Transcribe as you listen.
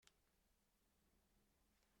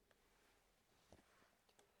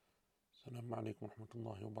السلام عليكم ورحمة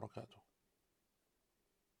الله وبركاته.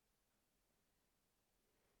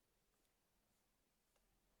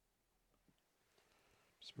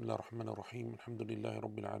 بسم الله الرحمن الرحيم. الحمد لله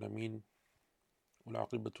رب العالمين،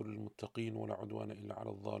 والعاقبة للمتقين ولا عدوان إلا على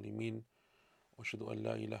الظالمين، وأشهد أن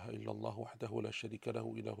لا إله إلا الله وحده لا شريك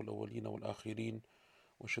له إله الأولين والآخرين،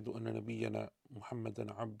 وأشهد أن نبينا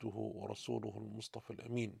محمدا عبده ورسوله المصطفى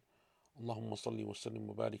الأمين. اللهم صل وسلم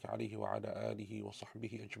وبارك عليه وعلى آله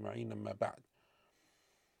وصحبه أجمعين. أما بعد.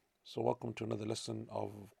 So welcome to another lesson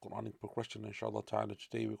of Quranic progression. Inshallah ta'ala,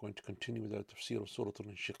 today we're going to continue with the tafsir of Surah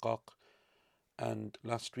Al-Inshiqaq. And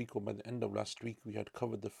last week, or by the end of last week, we had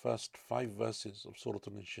covered the first 5 verses of Surah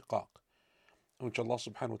Al-Inshiqaq, in which Allah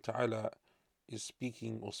subhanahu wa ta'ala is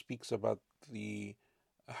speaking or speaks about the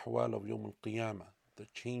ahwal of Yawm al-Qiyamah, the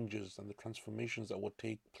changes and the transformations that will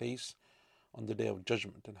take place on the Day of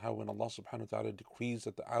Judgment, and how when Allah subhanahu wa ta'ala decrees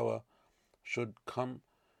that the hour should come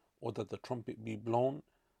or that the trumpet be blown,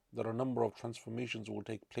 there are a number of transformations will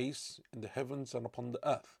take place in the heavens and upon the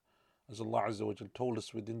earth, as Allah Azza wa Jal told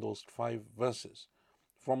us within those 5 verses.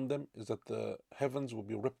 From them is that the heavens will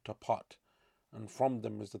be ripped apart, and from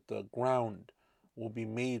them is that the ground will be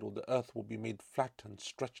made, or the earth will be made flat and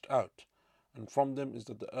stretched out, and from them is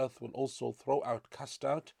that the earth will also throw out, cast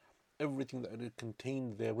out everything that it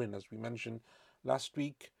contained therein, as we mentioned last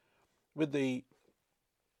week, with the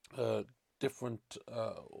uh, different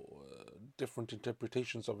different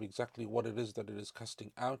interpretations of exactly what it is that it is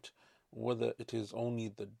casting out, whether it is only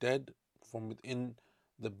the dead from within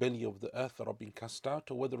the belly of the earth that are being cast out,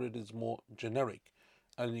 or whether it is more generic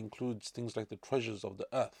and it includes things like the treasures of the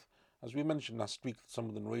earth. As we mentioned last week, some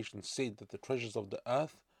of the narrations said that the treasures of the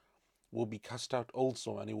earth will be cast out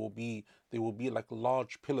also, and they will be like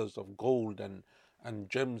large pillars of gold and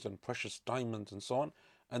gems and precious diamonds and so on.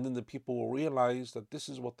 And then the people will realize that this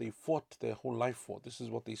is what they fought their whole life for. This is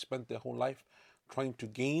what they spent their whole life trying to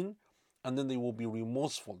gain. And then they will be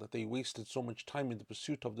remorseful that they wasted so much time in the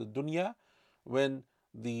pursuit of the dunya, when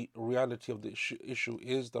the reality of the issue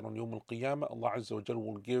is that on Yawm al-Qiyamah, Allah Azza wa Jal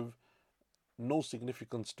will give no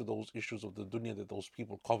significance to those issues of the dunya that those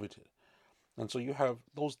people coveted. And so you have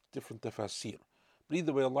those different tafasir. But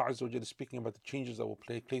either way, Allah Azza wa Jal is speaking about the changes that will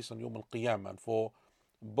take place on Yawm al-Qiyamah. And for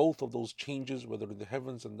both of those changes, whether in the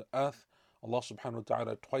heavens and the earth, Allah subhanahu wa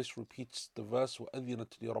ta'ala twice repeats the verse,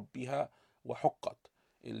 وَأَذِنَتْ لِرَبِّهَا وَحُقَّتْ.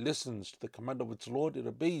 It listens to the command of its Lord, it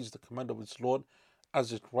obeys the command of its Lord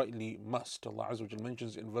as it rightly must. Allah Azza wa Jal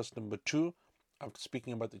mentions in verse number 2, after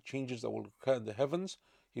speaking about the changes that will occur in the heavens,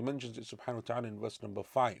 He mentions it subhanahu wa ta'ala in verse number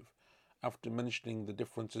 5, after mentioning the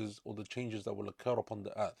differences or the changes that will occur upon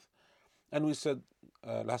the earth. And we said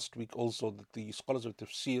last week also that the scholars of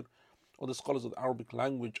tafsir, or the scholars of the Arabic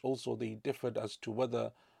language, also they differed as to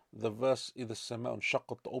whether the verse إِذَا السَّمَاءُ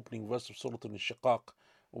انشَقَّتْ, the opening verse of Surah Al-Inshiqaq,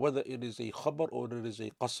 whether it is a khabar or it is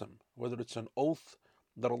a qasam, whether it's an oath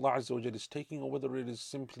that Allah Azza wa Jalla is taking, or whether it is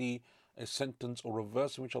simply a sentence or a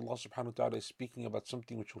verse in which Allah subhanahu wa ta'ala is speaking about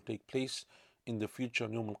something which will take place in the future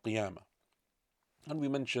on Yawm al-Qiyamah. And we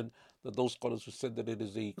mentioned that those scholars who said that it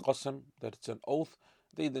is a qasam, that it's an oath,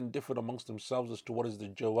 they then differed amongst themselves as to what is the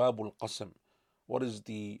jawabul qasam, what is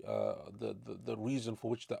the reason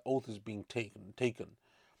for which the oath is being taken.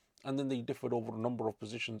 And then they differed over a number of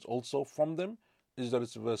positions also. From them is that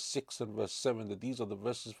it's verse 6 and verse 7, that these are the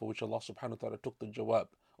verses for which Allah subhanahu wa ta'ala took the jawab,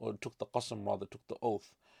 or took the qasam rather, took the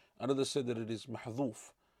oath. Another said that it is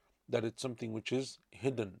mahdhuf, that it's something which is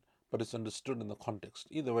hidden, but it's understood in the context.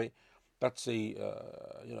 Either way, that's a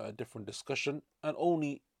different discussion, and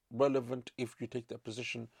only relevant if you take the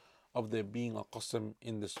position of there being a qasam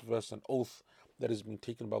in this verse, an oath that is being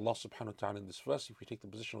taken by Allah subhanahu wa ta'ala in this verse. If you take the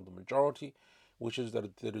position of the majority, which is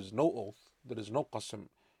that there is no oath, there is no qasam,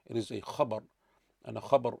 it is a khabar, and a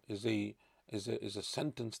khabar is a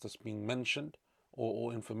sentence that's being mentioned,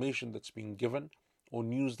 or information that's being given, or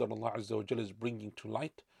news that Allah Azza wa Jalla is bringing to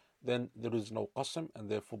light, then there is no qasam,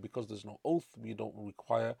 and therefore because there's no oath, we don't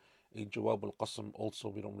require a jawab al-qasam. Also,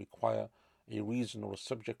 we don't require a reason or a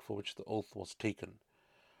subject for which the oath was taken.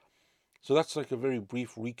 So that's like a very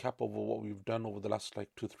brief recap over what we've done over the last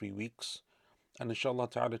 2-3 weeks. And inshallah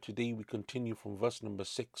ta'ala, today we continue from verse number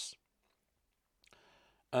 6.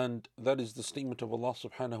 And that is the statement of Allah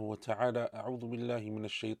subhanahu wa ta'ala, أعوذ بالله من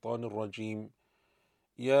الشيطان الرجيم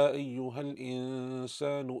يا أيها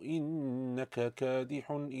الإنسان إنك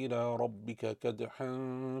كادح إلى ربك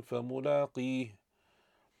كدحا فملاقيه.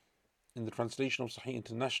 In the translation of Sahih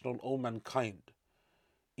International, O mankind,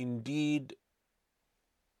 indeed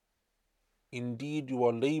you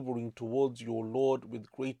are laboring towards your Lord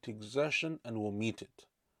with great exertion and will meet it.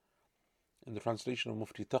 In the translation of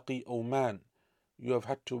Mufti Taqi, O man, you have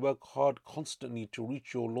had to work hard constantly to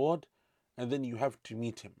reach your Lord, and then you have to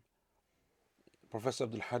meet him. Professor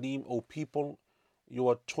Abdul Halim, O people, you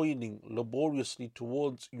are toiling laboriously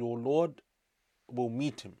towards your Lord, will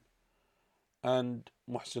meet him. And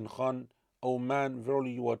Muhsin Khan, O man,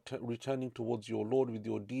 verily you are returning towards your Lord with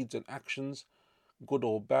your deeds and actions, good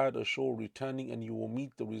or bad, ashore returning, and you will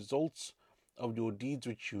meet the results of your deeds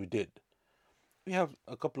which you did. We have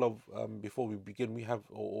a couple of, before we begin, we have,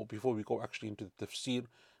 or before we go actually into the tafsir,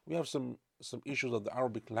 we have some issues of the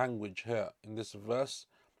Arabic language here in this verse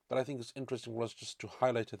that I think is interesting for us just to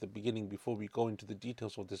highlight at the beginning before we go into the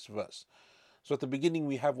details of this verse. So at the beginning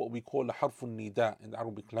we have what we call a harfun nida in the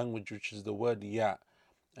Arabic language, which is the word ya.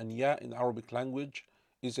 And ya in the Arabic language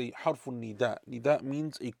is a harfun nida. Nida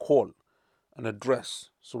means a call, an address.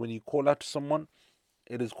 So when you call out to someone,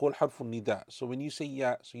 it is called harfun nida. So when you say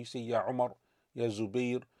ya, so you say ya Umar, ya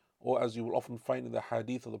Zubair, or as you will often find in the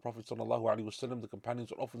hadith of the Prophet sallallahu alaihi wasallam, the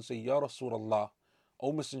companions will often say ya Rasulullah,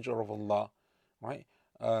 O Messenger of Allah, right?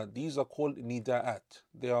 These are called nida'at.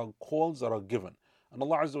 They are calls that are given. And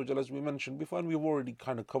Allah Azza wa Jalla, as we mentioned before, and we've already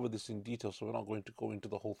kind of covered this in detail, so we're not going to go into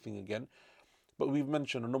the whole thing again. But we've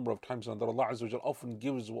mentioned a number of times now that Allah Azza wa Jalla often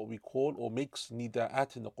gives what we call, or makes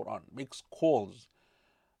nida'at in the Quran, makes calls,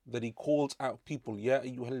 that He calls out people. Ya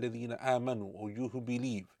ayyuhalladhina amanu, or you who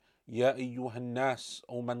believe. Ya ayyuhan nas,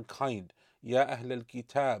 O mankind. Ya ahlal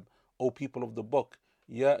kitab, O people of the book.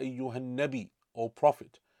 Ya ayyuhan nabi, O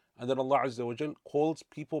prophet. And then Allah Azza wa Jal calls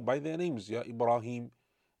people by their names. Ya Ibrahim,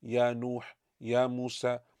 Ya Nuh, Ya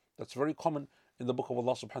Musa. That's very common in the book of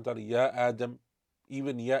Allah subhanahu wa ta'ala. Ya Adam,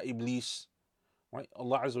 even Ya Iblis. Right?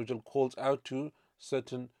 Allah Azza wa Jal calls out to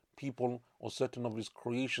certain people or certain of His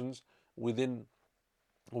creations within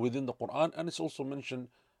the Quran, and it's also mentioned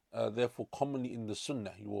therefore commonly in the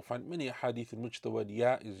Sunnah. You will find many hadith in which the word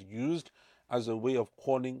ya is used as a way of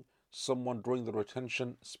calling someone, drawing their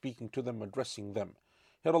attention, speaking to them, addressing them.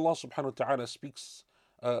 Here Allah subhanahu wa ta'ala speaks,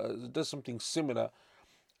 does something similar,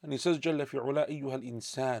 and He says, Jalla fi'ula ayyuhal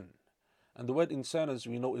insan. And the word insan, as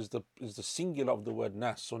we know, is the singular of the word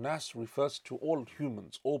nas. So nas refers to all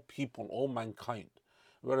humans, all people, all mankind.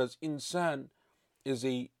 Whereas insan is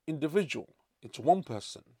a individual. It's one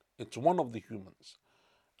person. It's one of the humans.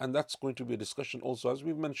 And that's going to be a discussion also, as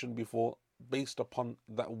we've mentioned before, based upon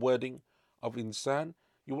that wording of insan.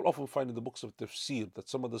 You will often find in the books of tafsir that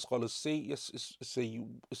some of the scholars say, yes,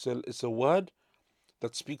 it's a word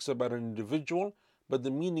that speaks about an individual, but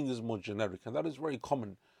the meaning is more generic. And that is very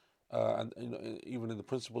common. And you know, even in the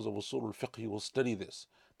principles of usul al-fiqh, you will study this,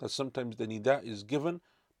 that sometimes the nida is given,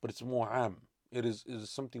 but it's more am. It is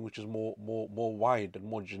something which is more wide and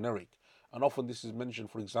more generic. And often this is mentioned,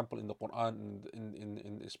 for example, in the Quran,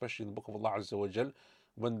 in especially in the book of Allah Azza wa Jal,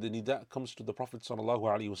 when the nida comes to the Prophet sallallahu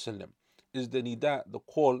alaihi wasallam. Is the nida, the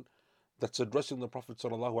call that's addressing the Prophet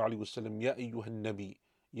sallallahu alaihi wasallam, Ya ayyuhan nabi,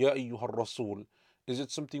 Ya ayyuhar rasul? Is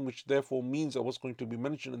it something which therefore means that what's going to be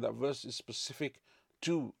mentioned in that verse is specific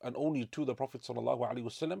to and only to the Prophet sallallahu alaihi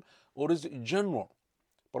wasallam, or is it general?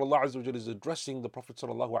 But Allah Azza wa Jalla is addressing the Prophet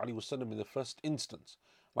sallallahu alaihi wasallam in the first instance.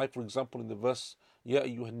 Like for example in the verse, يا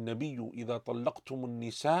أيها النبي إذا طلقتم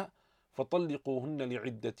النساء فطلقوهن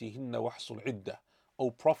لعدتهن واحصوا العدة.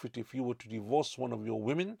 O Prophet, if you were to divorce one of your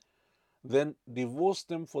women, then divorce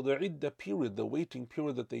them for the iddah period, the waiting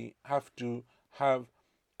period that they have to have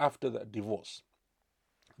after that divorce.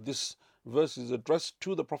 This verse is addressed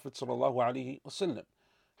to the Prophet sallallahu alaihi wasallam.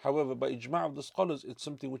 However, by ijma' of the scholars, it's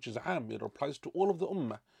something which is am. It applies to all of the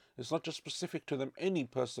ummah. It's not just specific to them. Any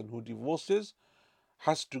person who divorces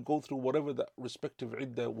has to go through whatever the respective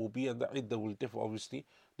iddah will be, and the iddah will differ obviously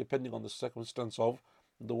depending on the circumstance of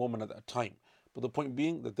the woman at that time. But the point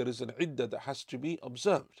being that there is an iddah that has to be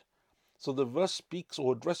observed. So the verse speaks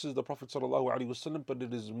or addresses the Prophet ﷺ, but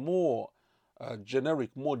it is more generic,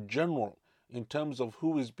 more general in terms of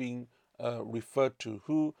who is being referred to,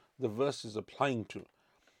 who the verse is applying to.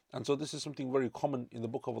 And so this is something very common in the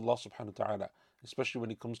book of Allah subhanahu wa ta'ala, especially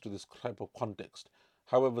when it comes to this type of context.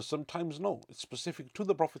 However, sometimes no, it's specific to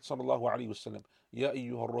the Prophet sallallahu alaihi wasallam. Ya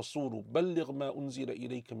ayyuha rasulu balligh ma unzila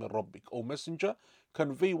ilayka min rabbik. O messenger,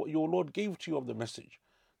 convey what your Lord gave to you of the message.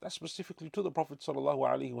 That's specifically to the Prophet sallallahu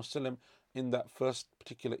alaihi wasallam in that first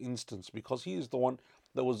particular instance, because he is the one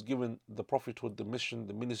that was given the prophethood, the mission,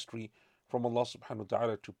 the ministry from Allah subhanahu wa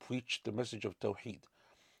ta'ala to preach the message of Tawheed.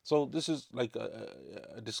 So this is like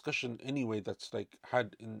a discussion anyway that's like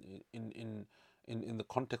had in the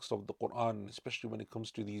context of the Quran, especially when it comes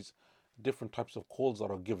to these different types of calls that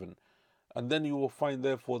are given. And then you will find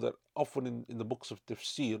therefore that often in the books of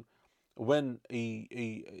tafsir, when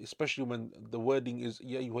especially when the wording is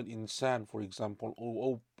Ya ayyuhal insan, for example,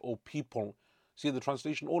 O people. See the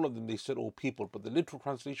translation, all of them they said O people, but the literal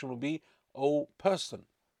translation will be O person.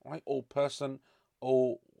 right? O person,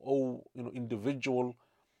 o individual,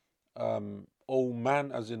 O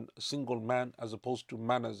man as in a single man, as opposed to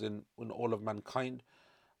man as in all of mankind.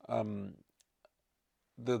 Um,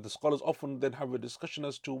 the scholars often then have a discussion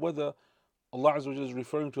as to whether Allah Azza wa Jalla is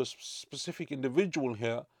referring to a specific individual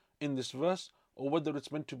here in this verse, or whether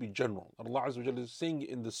it's meant to be general. Allah Azza wa Jalla is saying it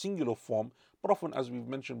in the singular form, but often, as we've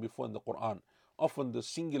mentioned before in the Quran, often the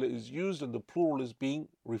singular is used and the plural is being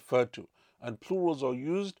referred to. And plurals are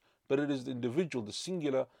used, but it is the individual, the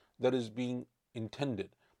singular, that is being intended.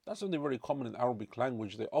 That's something very common in Arabic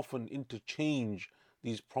language. They often interchange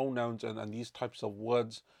these pronouns and these types of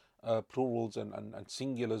words, plurals and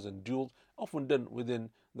singulars and duals, often done within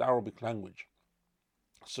the Arabic language.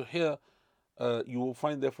 So here you will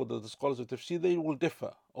find therefore that the scholars of tafsir, they will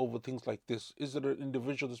differ over things like this. Is it an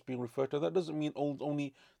individual that's being referred to? That doesn't mean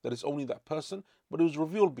only that it's only that person, but it was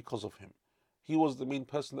revealed because of him. He was the main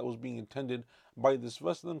person that was being intended by this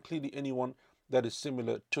verse, and then clearly anyone that is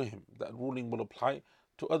similar to him. That ruling will apply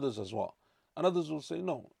to others as well. And others will say,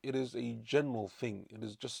 no, it is a general thing. It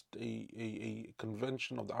is just a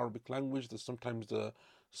convention of the Arabic language that sometimes the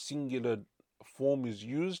singular form is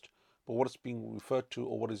used, but what is being referred to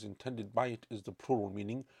or what is intended by it is the plural,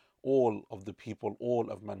 meaning all of the people, all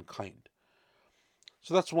of mankind.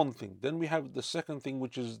 So that's one thing. Then we have the second thing,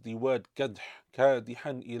 which is the word kadh,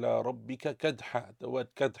 kadihan ila rabbika kadha, the word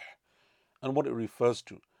kadh, and what it refers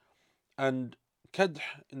to. And kadh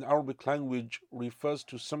in the Arabic language refers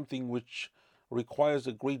to something which requires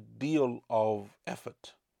a great deal of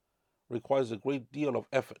effort, requires a great deal of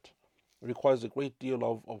effort, requires a great deal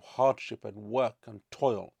of hardship and work and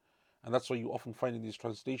toil. And that's why you often find in these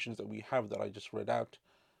translations that we have that I just read out,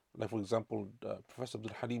 like for example, Professor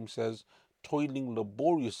Abdul Halim says, toiling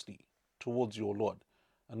laboriously towards your Lord.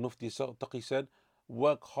 And Mufti Taqi said,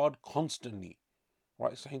 work hard constantly.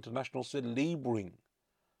 Right? Sahih International said, laboring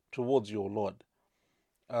towards your Lord.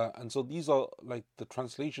 And so these are like the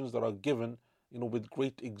translations that are given, with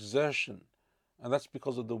great exertion. And that's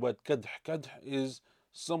because of the word kadh. Kadh is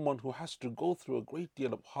someone who has to go through a great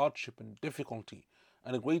deal of hardship and difficulty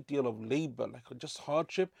and a great deal of labor, like just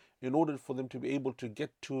hardship, in order for them to be able to get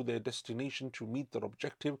to their destination, to meet their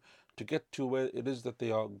objective, to get to where it is that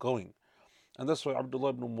they are going. And that's why Abdullah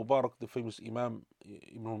ibn Mubarak, the famous Imam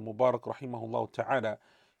Ibn Mubarak, rahimahullah ta'ala,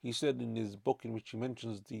 he said in his book in which he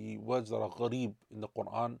mentions the words that are gharib in the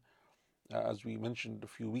Quran, as we mentioned a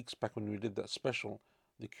few weeks back when we did that special,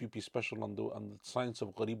 the QP special on the science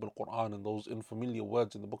of gharib al-Quran and those unfamiliar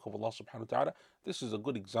words in the book of Allah subhanahu wa ta'ala, this is a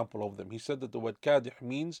good example of them. He said that the word kadih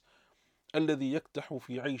means الذي يكدح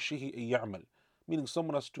في عيشه أن يعمل, meaning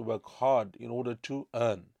someone has to work hard in order to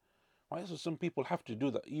earn. Right? So some people have to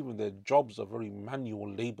do that. Even their jobs are very manual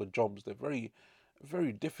labor jobs. They're very,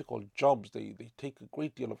 very difficult jobs. They take a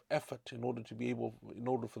great deal of effort in order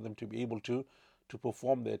for them to be able to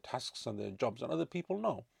perform their tasks and their jobs. And other people,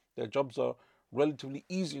 no, their jobs are relatively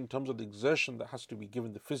easy in terms of the exertion that has to be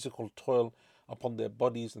given, the physical toil upon their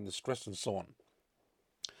bodies and the stress and so on.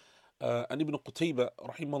 And Ibn Qutayba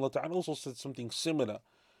rahimahullah ta'ala also said something similar.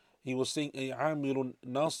 He was saying, عامل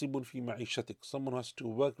ناصب في معيشتك, someone who has to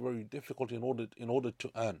work very difficult in order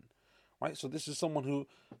to earn. Right? So this is someone who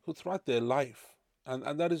throughout their life,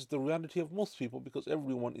 and that is the reality of most people, because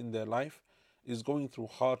everyone in their life is going through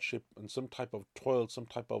hardship and some type of toil, some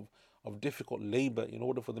type of difficult labor in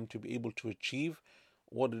order for them to be able to achieve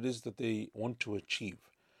what it is that they want to achieve.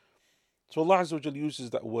 So Allah Azza wa Jal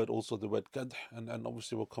uses that word also, the word kadh, and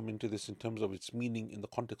obviously we'll come into this in terms of its meaning in the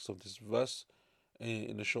context of this verse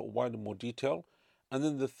in a short while in more detail. And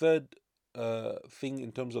then the third thing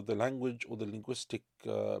in terms of the language or the linguistic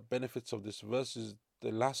benefits of this verse is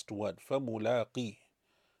the last word, فَمُلَاقِيهِ,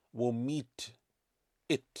 will meet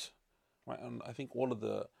it. Right? And I think all of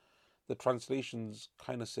the translations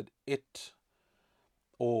kind of said it,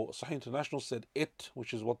 or Sahih International said it,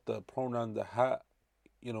 which is what the pronoun the ha,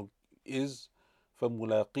 is.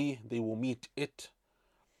 فَمُلَاقِيهِ, they will meet it.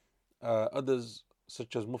 Others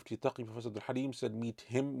such as Mufti Taqi, Professor Abdul Halim, said meet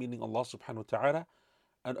him, meaning Allah subhanahu wa ta'ala.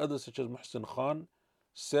 And others such as Muhsin Khan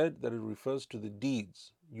said that it refers to the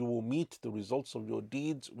deeds. You will meet the results of your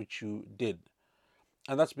deeds which you did.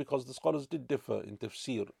 And that's because the scholars did differ in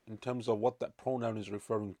tafsir in terms of what that pronoun is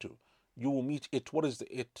referring to. You will meet it. What is the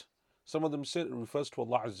it? Some of them said it refers to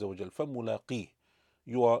Allah Azza wa Jal. فَمُلَاقِيهِ,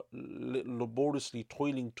 you are laboriously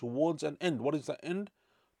toiling towards an end. What is the end?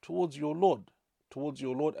 Towards your Lord. Towards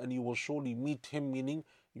your Lord, and you will surely meet him, meaning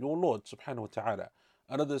your Lord subhanahu wa ta'ala.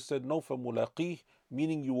 And others said no, فَمُلَاقِيهِ,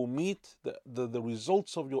 meaning you will meet the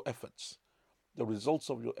results of your efforts. The results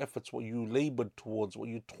of your efforts, what you labored towards, what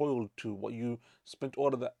you toiled to, what you spent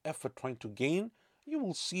all of the effort trying to gain, you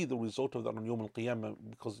will see the result of that on Yawm al-Qiyamah,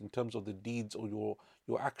 because in terms of the deeds or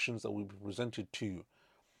your actions that will be presented to you.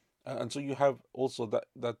 And so you have also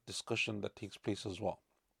that discussion that takes place as well.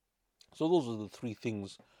 So those are the three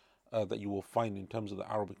things that you will find in terms of the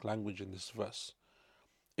Arabic language in this verse.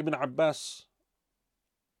 Ibn Abbas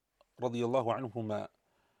radiallahu anhuma,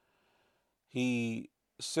 he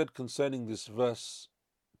said concerning this verse,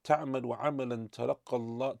 تعمل عملا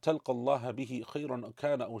تلقى الله به خيرا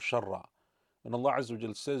كان أو شرا. When Allah Azza wa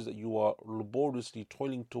Jal says that you are laboriously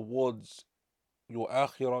toiling towards your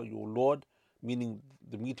akhirah, your Lord, meaning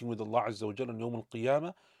the meeting with Allah Azza wa Jal on Yawm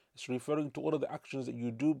al-Qiyamah, it's referring to all of the actions that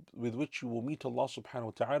you do with which you will meet Allah subhanahu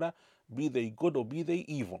wa ta'ala, be they good or be they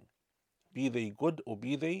evil. Be they good or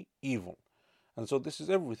be they evil. And so this is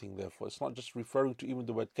everything, therefore. It's not just referring to, even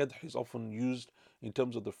the word kadh is often used in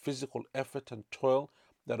terms of the physical effort and toil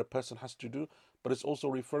that a person has to do, but it's also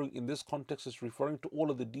referring, in this context, it's referring to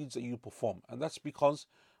all of the deeds that you perform. And that's because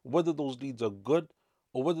whether those deeds are good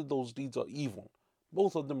or whether those deeds are evil,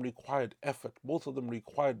 both of them required effort, both of them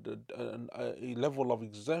required a level of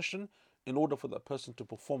exertion in order for that person to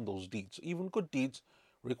perform those deeds. Even good deeds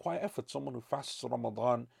require effort. Someone who fasts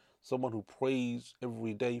Ramadan, someone who prays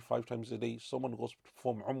every day, 5 times a day, someone who goes to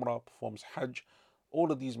perform Umrah, performs Hajj,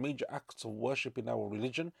 all of these major acts of worship in our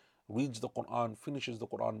religion, reads the Quran, finishes the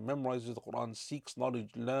Quran, memorizes the Quran, seeks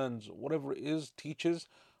knowledge, learns, whatever it is, teaches,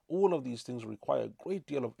 all of these things require a great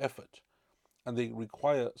deal of effort. And they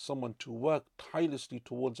require someone to work tirelessly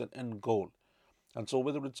towards an end goal. And so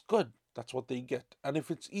whether it's good, that's what they get. And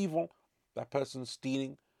if it's evil, that person's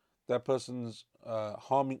stealing, that person's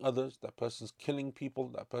harming others, that person's killing people,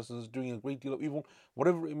 that person's doing a great deal of evil,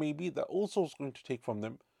 whatever it may be, that also is going to take from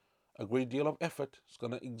them a great deal of effort. It's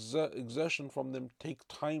going to exert exertion from them, take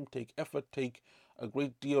time, take effort, take a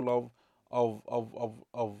great deal of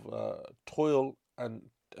toil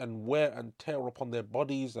and wear and tear upon their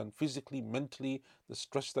bodies, and physically, mentally, the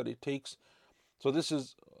stress that it takes. So this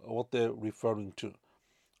is what they're referring to.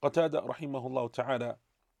 Qatada rahimahullah ta'ala,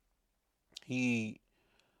 he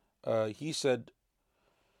said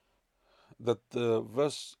that the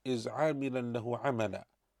verse is عَامِلًا لَهُ عَمَلًا,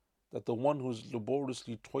 that the one who's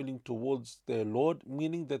laboriously toiling towards their Lord,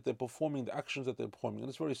 meaning that they're performing the actions that they're performing. And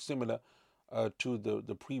it's very similar to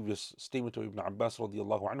the previous statement of Ibn Abbas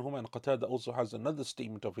radiallahu anhum. And Qatada also has another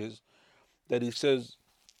statement of his, that he says,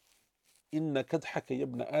 إِنَّ كَدْحَكَ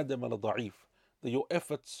يَبْنَ آدَمَ لَضَعِيفٌ, that your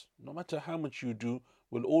efforts, no matter how much you do,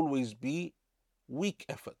 will always be weak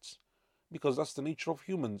efforts. Because that's the nature of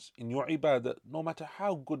humans. In your ibadah, no matter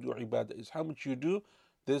how good your ibadah is, how much you do,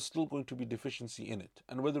 there's still going to be deficiency in it.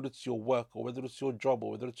 And whether it's your work or whether it's your job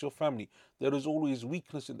or whether it's your family, there is always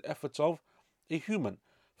weakness in the efforts of a human.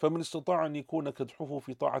 فَمِنْ اسْتَطَاعَ أَنْ يَكُونَ كَدْحُهُ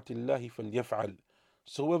فِي طَاعَةِ اللَّهِ فَلْيَفْعَلْ.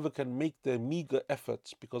 So whoever can make their meager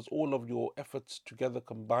efforts, because all of your efforts together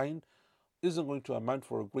combined isn't going to amount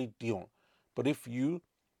for a great deal. But if you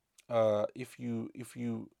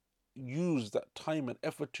use that time and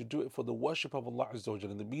effort to do it for the worship of Allah Azza wa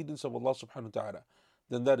Jalla and the obedience of Allah subhanahu wa ta'ala,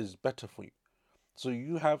 then that is better for you. So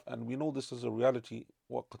you have, and we know this is a reality,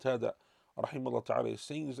 what Qatada rahimahullah ta'ala is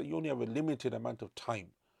saying is that you only have a limited amount of time,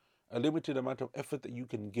 a limited amount of effort that you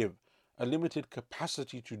can give, a limited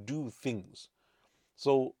capacity to do things.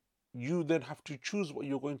 So you then have to choose what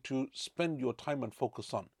you're going to spend your time and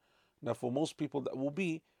focus on. Now for most people that will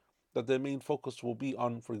be that their main focus will be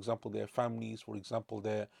on, for example, their families, for example,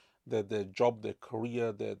 their job, their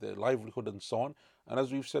career, their livelihood, and so on. And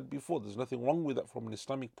as we've said before, there's nothing wrong with that from an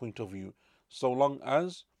Islamic point of view, so long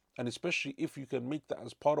as, and especially if you can make that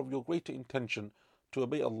as part of your greater intention to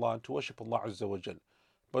obey Allah and to worship Allah Azza wa Jal.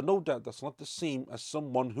 But no doubt that's not the same as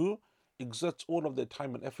someone who exerts all of their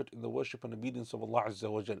time and effort in the worship and obedience of Allah Azza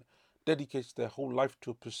wa Jal, dedicates their whole life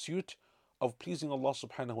to a pursuit of pleasing Allah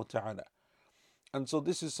subhanahu wa ta'ala. And so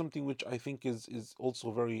this is something which I think is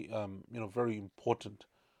also very very important.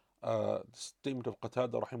 The statement of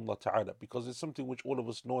Qatada rahimahullah ta'ala, because it's something which all of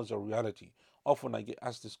us know as a reality. Often I get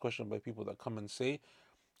asked this question by people that come and say,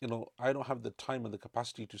 I don't have the time and the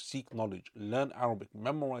capacity to seek knowledge, learn Arabic,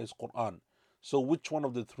 memorize Quran. So which one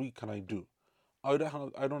of the three can I do? I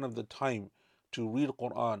don't have the time to read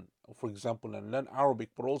Quran, for example, and learn Arabic,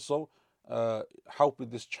 but also help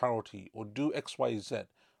with this charity or do X, Y, Z.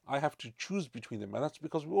 I have to choose between them, and that's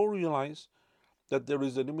because we all realize that there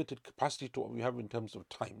is a limited capacity to what we have in terms of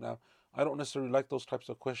time. Now, I don't necessarily like those types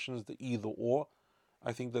of questions, the either or.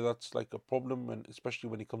 I think that that's like a problem, and especially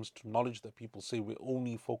when it comes to knowledge, that people say we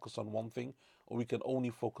only focus on one thing, or we can only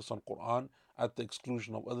focus on Quran at the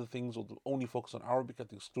exclusion of other things, or only focus on Arabic at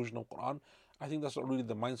the exclusion of Quran. I think that's not really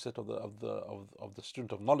the mindset of the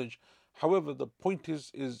student of knowledge. However, the point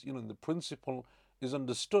is in the principle is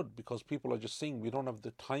understood because people are just saying we don't have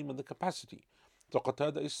the time and the capacity. So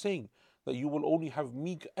Qatada is saying that you will only have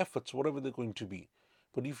meager efforts, whatever they're going to be.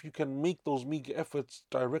 But if you can make those meager efforts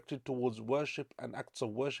directed towards worship and acts of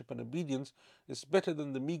worship and obedience, it's better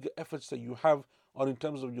than the meager efforts that you have on in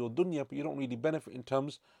terms of your dunya, but you don't really benefit in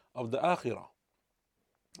terms of the akhirah.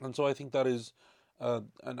 And so I think that is,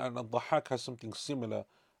 and Al-Dhahak has something similar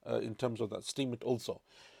in terms of that statement also.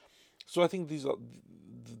 So I think these are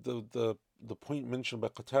the point mentioned by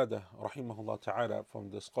Qatada rahimahullah ta'ala from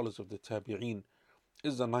the scholars of the Tabi'een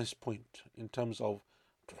is a nice point in terms of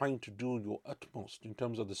trying to do your utmost in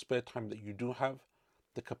terms of the spare time that you do have,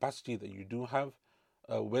 the capacity that you do have,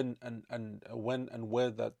 when and where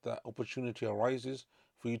that opportunity arises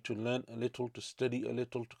for you to learn a little, to study a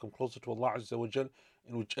little, to come closer to Allah Azza wa Jal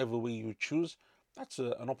in whichever way you choose. That's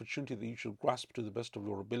an opportunity that you should grasp to the best of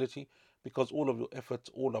your ability, because all of your efforts,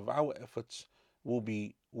 all of our efforts will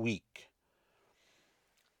be weak.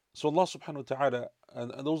 So Allah subhanahu wa ta'ala,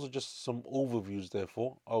 and those are just some overviews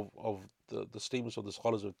therefore of the statements of the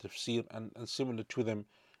scholars of tafsir, and similar to them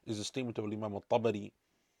is the statement of Imam al-Tabari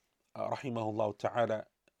rahimahullah ta'ala.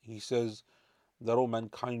 He says that, O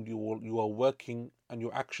mankind, you are working and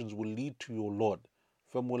your actions will lead to your Lord.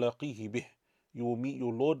 فَمُلَاقِيهِ بِهِ, you will meet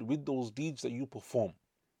your Lord with those deeds that you perform,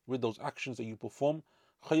 with those actions that you perform.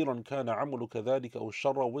 خَيْرًا كَانَ عَمَلُكَ ذَلِكَ أَوْ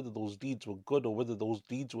شَرًّا, whether those deeds were good or whether those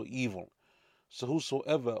deeds were evil. So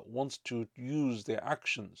whosoever wants to use their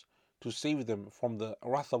actions to save them from the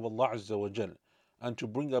wrath of Allah Azza wa Jal and to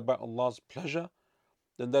bring about Allah's pleasure,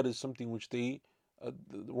 then that is something which they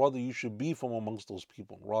rather you should be from amongst those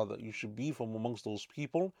people. Rather you should be from amongst those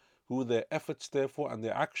people who their efforts therefore and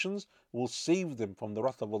their actions will save them from the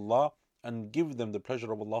wrath of Allah and give them the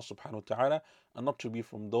pleasure of Allah subhanahu wa ta'ala, and not to be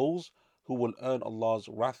from those who will earn Allah's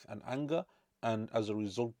wrath and anger and as a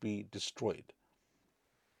result be destroyed.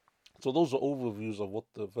 So those are overviews of what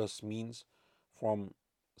the verse means from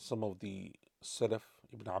some of the Salaf,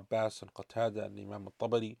 Ibn Abbas and Qatada and Imam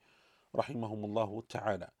al-Tabari rahimahumullah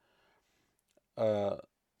ta'ala.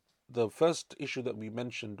 The first issue that we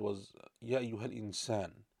mentioned was Ya ayyuhal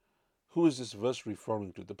insan. Who is this verse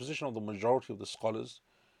referring to? The position of the majority of the scholars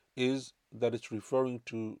is that it's referring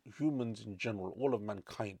to humans in general, all of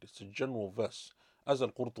mankind. It's a general verse, as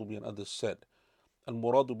Al-Qurtubi and others said.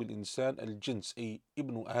 Al-muradu bil-insan al-jins, ay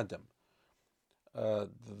ibn Adam.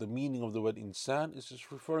 The meaning of the word insan is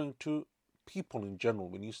just referring to people in general.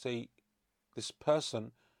 When you say this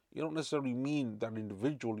person, you don't necessarily mean that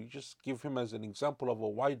individual, you just give him as an example of a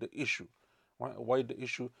wider issue, right? A wider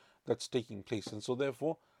issue that's taking place. And so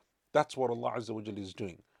therefore, that's what Allah Azza wa Jalla is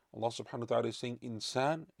doing. Allah subhanahu wa ta'ala is saying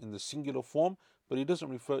insan in the singular form, but it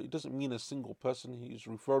doesn't mean a single person. He is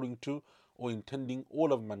referring to or intending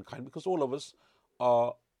all of mankind, because all of us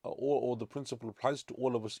are, or the principle applies to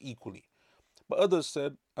all of us equally. But others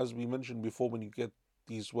said, as we mentioned before, when you get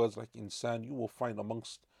these words like insan, you will find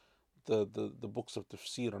amongst the books of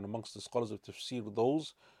tafsir and amongst the scholars of tafsir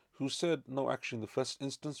those who said, no, actually in the first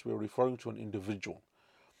instance we're referring to an individual.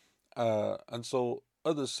 And so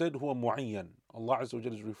others said, huwa mu'ayyan. Allah Azza wa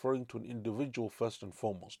Jalla is referring to an individual first and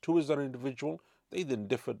foremost. Who is that individual? They then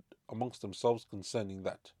differed amongst themselves concerning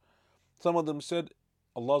that. Some of them said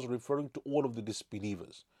Allah is referring to all of the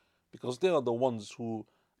disbelievers, because they are the ones who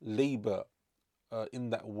labor in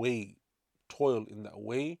that way, toil in that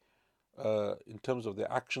way, in terms of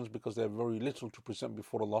their actions, because they have very little to present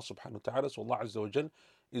before Allah subhanahu wa ta'ala. So Allah Azza wa Jal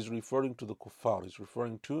is referring to the kuffar, is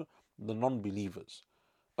referring to the non-believers.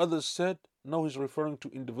 Others said, no, he's referring to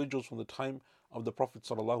individuals from the time of the Prophet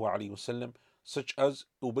sallallahu alaihi wasallam, such as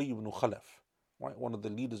Ubay ibn Khalaf, right? One of the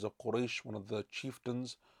leaders of Quraysh, one of the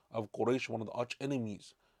chieftains of Quraysh, one of the arch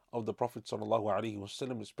enemies of the Prophet sallallahu alaihi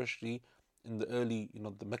wasallam, especially in the early,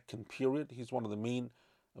 the Meccan period. He's one of the main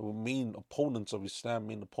opponents of Islam,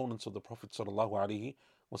 main opponents of the Prophet sallallahu alaihi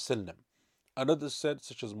wasallam. And others said,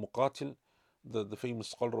 such as Muqatil, the famous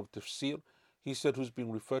scholar of tafsir, he said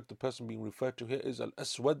the person being referred to here is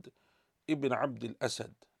Al-Aswad ibn Abd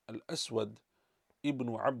al-Asad. Al-Aswad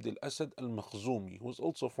ibn Abd al-Asad al-Makhzumi, who was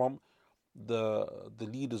also from the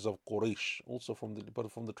leaders of Quraysh, also from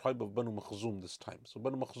the tribe of Banu Makhzum this time. So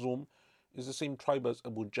Banu Makhzum is the same tribe as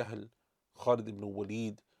Abu Jahl, Khalid ibn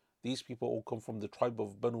Walid. These people all come from the tribe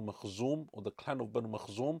of Banu Makhzum, or the clan of Banu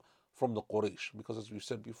Makhzum, from the Quraysh. Because as we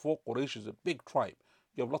said before, Quraysh is a big tribe.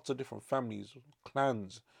 You have lots of different families,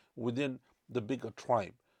 clans within the bigger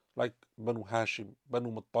tribe, like Banu Hashim,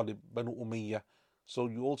 Banu Muttalib, Banu Umayyah. So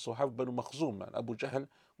you also have Banu Makhzum, and Abu Jahl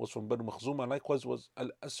was from Banu Makhzum, and likewise was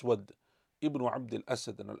Al-Aswad ibn Abd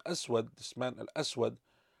al-Asad. And Al-Aswad, this man Al-Aswad,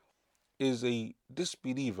 is a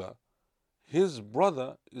disbeliever. His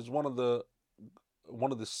brother is one of the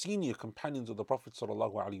one of the senior companions of the Prophet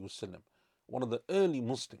sallallahu alaihi wasallam, one of the early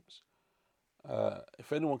Muslims.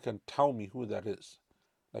 If anyone can tell me who that is,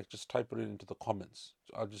 like just type it into the comments.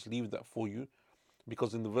 So I'll just leave that for you,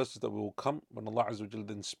 because in the verses that will come, when Allah Azza wa Jalla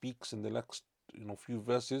then speaks in the next few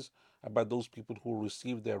verses about those people who will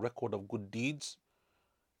receive their record of good deeds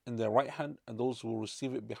in their right hand, and those who will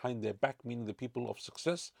receive it behind their back, meaning the people of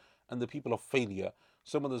success and the people of failure.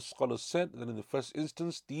 Some of the scholars said that in the first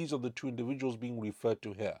instance, these are the two individuals being referred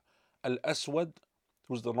to here: Al-Aswad,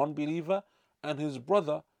 who's the non-believer, and his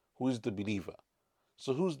brother, who is the believer.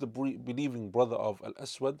 So who's the believing brother of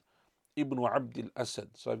Al-Aswad? Ibn Abd al-Asad.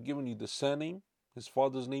 So I've given you the surname, his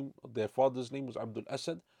father's name, their father's name was Abdul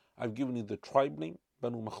Asad. I've given you the tribe name,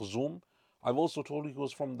 Banu Makhzum. I've also told you he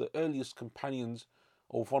was from the earliest companions,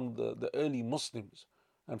 or from the early Muslims,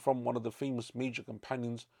 and from one of the famous major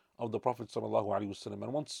companions of the Prophet ﷺ.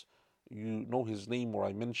 And once you know his name, or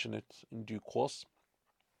I mention it in due course,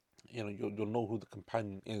 you'll know who the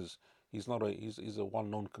companion is. He's a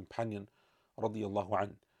well-known companion, radiyallahu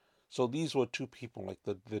an. So these were two people, like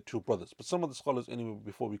the two brothers. But some of the scholars, anyway,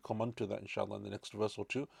 before we come on to that, inshallah, in the next verse or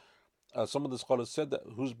two, some of the scholars said that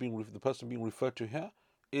the person being referred to here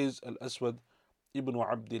is Al-Aswad ibn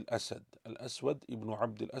Abd al-Asad. Al-Aswad ibn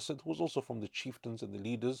Abd al-Asad, who was also from the chieftains and the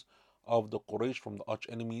leaders of the Quraysh, from the arch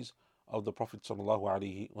enemies of the Prophet sallallahu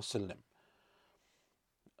alaihi wasallam.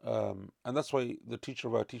 And that's why the teacher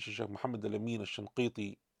of our teacher, Shaykh Muhammad al-Amin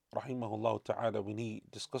al-Shanqiti, rahimahullah ta'ala, when he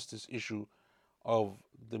discussed this issue of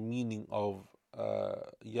the meaning of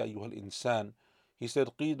Ya ayyuhal insan, he said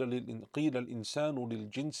قيل الإنسان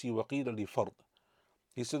للجنس وقيل لفرد.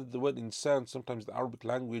 He said that the word insan, sometimes in the Arabic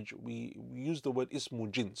language, we use the word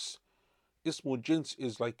ismu jins. Ismu jins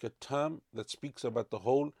is like a term that speaks about the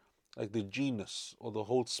whole, like the genus or the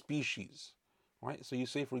whole species, right? So you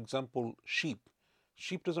say, for example, sheep.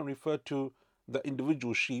 Sheep doesn't refer to the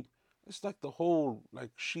individual sheep. It's like the whole, like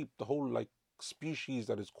sheep, the whole like species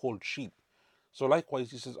that is called sheep. So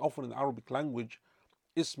likewise, he says often in the Arabic language,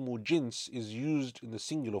 ismu jins is used in the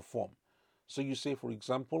singular form. So you say, for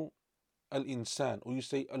example, al-insan, or you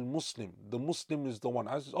say al-Muslim. The Muslim is the one,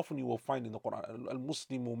 as often you will find in the Quran,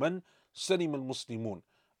 al-Muslimu man salim al-Muslimun,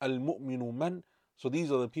 al-Mu'minu man. So these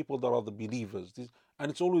are the people that are the believers. And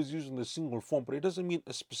it's always used in the single form, but it doesn't mean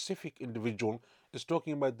a specific individual. It's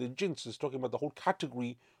talking about the jins, it's talking about the whole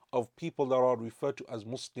category of people that are referred to as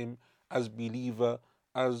Muslim, as believer,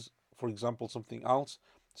 as, for example, something else.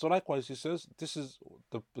 So likewise, he says, this is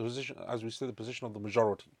the position, as we say, the position of the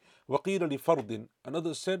majority. وَقِيلَ لِفَرْدٍ.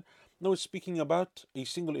 Another said, no, it's speaking about a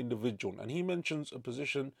single individual. And he mentions a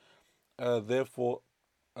position, therefore,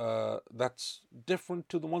 that's different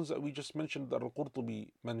to the ones that we just mentioned, that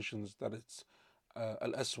Al-Qurtubi mentions, that it's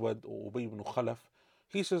Al-Aswad or Ubay ibn Khalaf.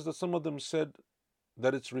 He says that some of them said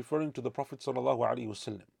that it's referring to the Prophet sallallahu alaihi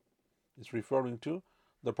wasallam. It's referring to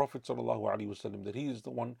the Prophet sallallahu alaihi wasallam, that he is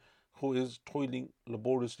the one who is toiling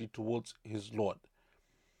laboriously towards his Lord.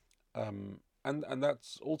 And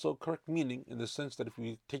that's also correct meaning, in the sense that if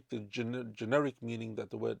we take the generic meaning that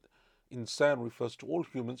the word insan refers to all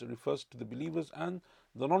humans, it refers to the believers and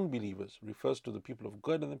the non-believers, it refers to the people of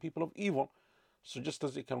good and the people of evil. So just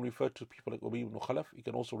as it can refer to people like Ubay ibn Khalaf, it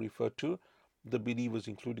can also refer to the believers,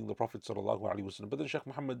 including the Prophet sallallahu alaihi wasallam. But then Shaykh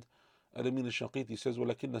Muhammad al-Amin al-Shanqiti says,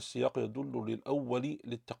 وَلَكِنَّ السِّيَاقَ يَدُلُّ لِلْأَوَّلِ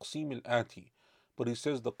لِلتَّقْسِيمِ الْآتِي. But he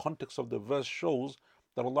says the context of the verse shows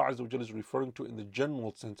that Allah Azza wa Jalla is referring to in the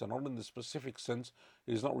general sense and not in the specific sense.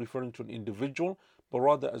 It is not referring to an individual, but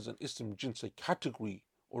rather as an ism jins, a category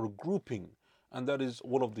or a grouping, and that is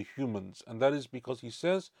all of the humans. And that is because he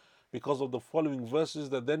says, because of the following verses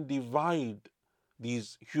that then divide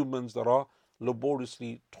these humans that are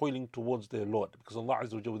laboriously toiling towards their Lord. Because Allah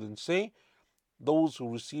Azza wa Jalla will then say, those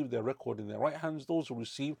who receive their record in their right hands, those who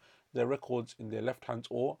receive their records in their left hands,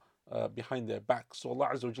 or behind their backs. So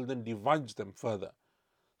Allah Azza wa Jalla then divides them further.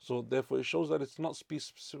 So therefore it shows that it's not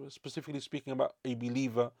specifically speaking about a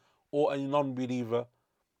believer or a non-believer,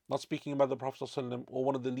 not speaking about the Prophet ﷺ or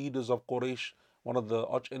one of the leaders of Quraysh, one of the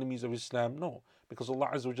arch enemies of Islam. No, because Allah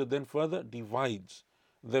Azza wa Jalla then further divides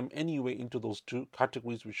them anyway into those two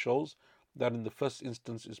categories, which shows that in the first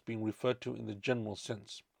instance is being referred to in the general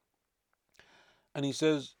sense. And he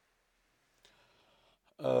says,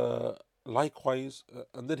 likewise,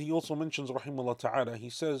 and then he also mentions, rahimahullah ta'ala,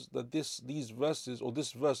 he says that these verses, or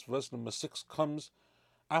this verse number 6, comes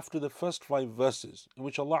after the first 5 verses, in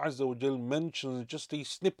which Allah Azza wa Jal mentions just a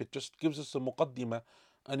snippet, just gives us a muqaddimah,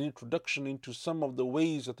 an introduction into some of the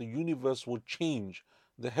ways that the universe will change,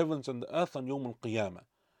 the heavens and the earth on Yawm al-Qiyamah.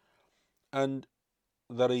 And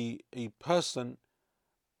that a person,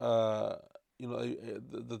 the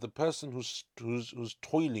person who's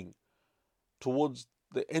toiling towards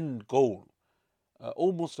the end goal.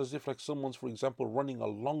 Almost as if like someone's, for example, running a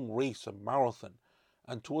long race, a marathon,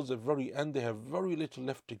 and towards the very end they have very little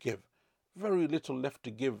left to give. Very little left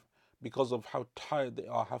to give because of how tired they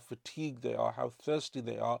are, how fatigued they are, how thirsty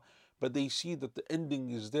they are. But they see that the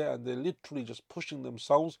ending is there and they're literally just pushing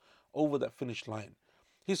themselves over that finish line.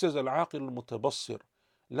 He says, العاقل المتبصر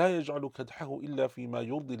لا يجعل كدحه إلا فيما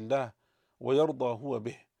يرضي الله ويرضى هو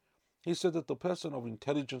به. He said that the person of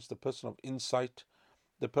intelligence, the person of insight,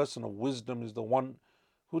 the person of wisdom is the one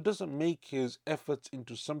who doesn't make his efforts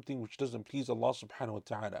into something which doesn't please Allah subhanahu wa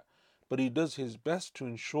ta'ala, but he does his best to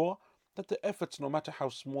ensure that the efforts, no matter how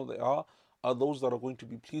small they are those that are going to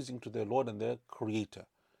be pleasing to their Lord and their Creator.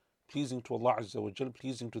 Pleasing to Allah Azza wa Jal,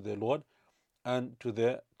 pleasing to their Lord and to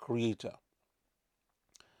their Creator.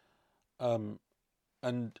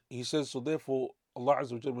 And he says, so therefore, Allah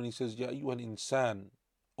Azza wa Jal, when he says, Ya ayyuhal insan,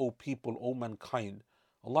 O people, O mankind,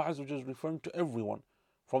 Allah Azza wa Jal is referring to everyone,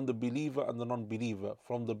 from the believer and the non-believer,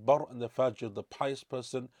 from the bar and the fajr, the pious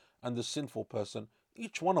person and the sinful person.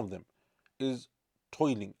 Each one of them is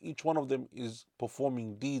toiling. Each one of them is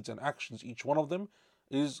performing deeds and actions. Each one of them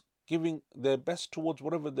is giving their best towards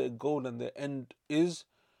whatever their goal and their end is.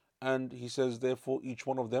 And he says, therefore, each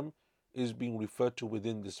one of them is being referred to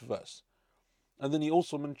within this verse. And then he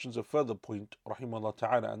also mentions a further point, rahimahullah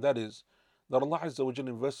ta'ala, and that is that Allah Azza wa Jalla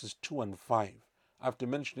in verses 2 and 5, after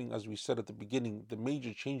mentioning, as we said at the beginning, the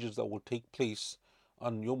major changes that will take place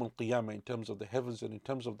on Yawm al-Qiyamah in terms of the heavens and in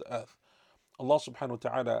terms of the earth, Allah subhanahu wa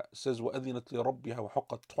ta'ala says, وَأَذِنَتْ لِرَبِّهَا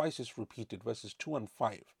وَحُقَّتْ. Twice is repeated, verses 2 and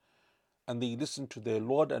 5. And they listen to their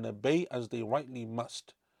Lord and obey as they rightly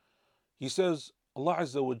must. He says, Allah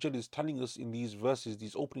Azza wa Jalla is telling us in these verses,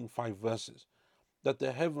 these opening 5 verses, that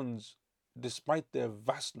the heavens, despite their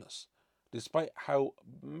vastness, despite how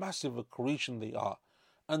massive a creation they are,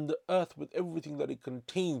 and the earth with everything that it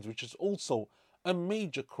contains, which is also a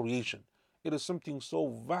major creation, it is something so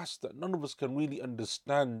vast that none of us can really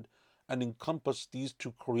understand and encompass these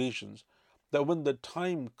two creations, that when the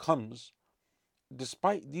time comes,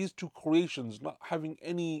 despite these two creations not having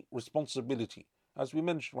any responsibility, as we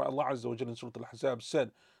mentioned, right, Allah Azza wa Jalla in Surah Al-Ahzab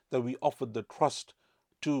said that we offered the trust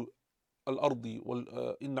to al-ardi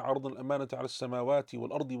inna arda al-amanata ala al-samawati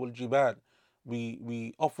wal-ardi wal-jibal.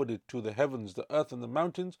 We offered it to the heavens, the earth and the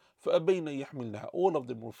mountains. فَأَبَيْنَ يَحْمِلْنَهَا. All of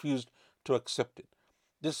them refused to accept it.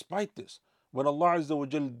 Despite this, when Allah Azza wa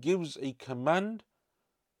Jalla gives a command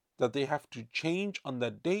that they have to change on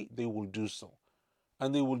that day, they will do so.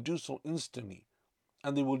 And they will do so instantly.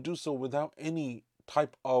 And they will do so without any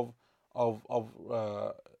type of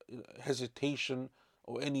hesitation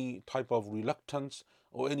or any type of reluctance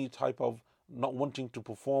or any type of not wanting to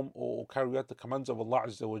perform or carry out the commands of Allah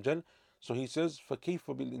Azza wa Jal. So he says, فَكَيْفَ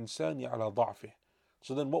بِالْإِنسَانِ عَلَى ضَعْفِهِ.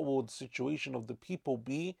 So then what will the situation of the people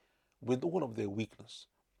be with all of their weakness?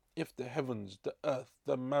 If the heavens, the earth,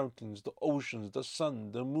 the mountains, the oceans, the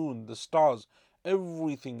sun, the moon, the stars,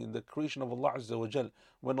 everything in the creation of Allah Azza wa Jal,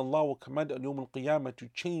 when Allah will command on Yawm al-Qiyamah to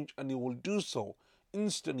change, and He will do so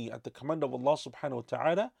instantly at the command of Allah subhanahu wa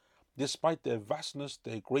ta'ala, despite their vastness,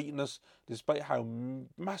 their greatness, despite how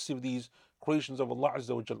massive these creations of Allah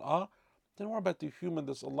Azza wa Jal are, then what about the human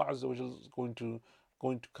that Allah Azza wa Jal is going to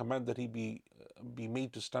command that he be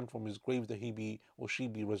made to stand from his grave, that he be or she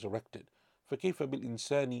be resurrected? فَكَيْفَ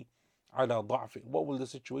بِالْإِنسَانِ عَلَى ضَعْفِهِ. What will the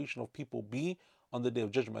situation of people be on the Day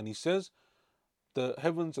of Judgment? And he says, the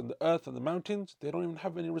heavens and the earth and the mountains, they don't even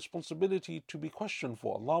have any responsibility to be questioned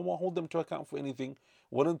for. Allah won't hold them to account for anything.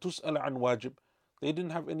 وَلَن تُسْأَلَ عَنْ وَاجِبٍ. They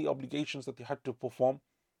didn't have any obligations that they had to perform.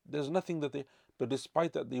 There's nothing that they, but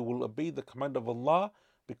despite that, they will obey the command of Allah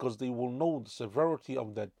because they will know the severity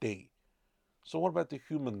of that day. So what about the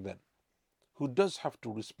human then, who does have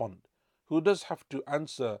to respond, who does have to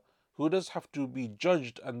answer, who does have to be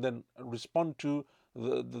judged and then respond to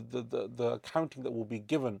the accounting that will be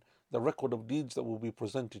given, the record of deeds that will be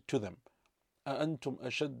presented to them? أَأَنْتُمْ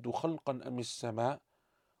أَشَدُّ خَلْقًا أَمِ السَّمَاءِ.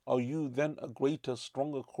 Are you then a greater,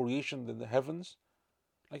 stronger creation than the heavens?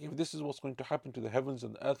 Like, if this is what's going to happen to the heavens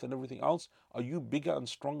and the earth and everything else, are you bigger and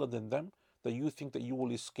stronger than them? That you think that you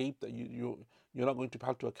will escape, that you're not going to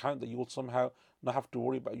have to account, that you will somehow not have to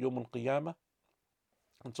worry about Yawm al-Qiyamah?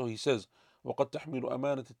 And so he says, وَقَدْ تَحْمِلُ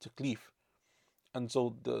أَمَانَةَ التَّكْلِيفِ. And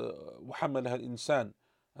so وَحَمَلَهَا الْإِنسَانِ.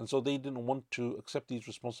 And so they didn't want to accept these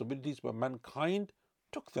responsibilities, but mankind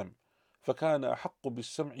took them. فَكَانَ أَحَقُّ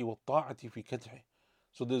بِالسَّمْعِ وَالطَّاعَةِ فِي كَدْحِهِ.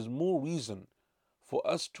 So there's more reason for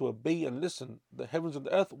us to obey and listen. The heavens and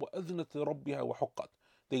the earth, وَأَذِنَتْ لِرَبِّهَا وَحُقَّتْ.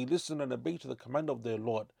 They listen and obey to the command of their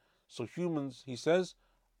Lord. So humans, he says,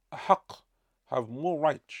 أَحَقْ, have more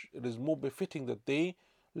right. It is more befitting that they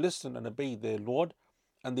listen and obey their Lord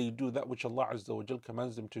and they do that which Allah Azza wa Jal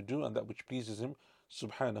commands them to do and that which pleases Him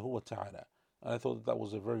subhanahu wa ta'ala. And I thought that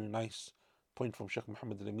was a very nice point from Shaykh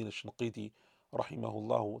Muhammad al-Amin al-Shinqiti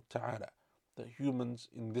rahimahullah ta'ala, that humans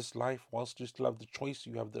in this life, whilst you still have the choice,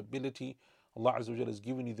 you have the ability, Allah Azza wa Jal has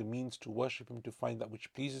given you the means to worship Him, to find that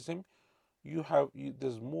which pleases Him.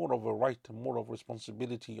 There's more of a right and more of a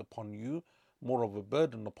responsibility upon you, more of a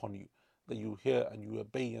burden upon you, that you hear and you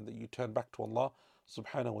obey and that you turn back to Allah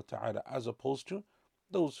subhanahu wa ta'ala, as opposed to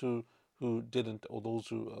those who didn't, or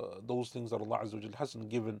those things that Allah Azza wa Jal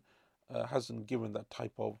hasn't given that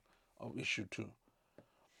type of issue to.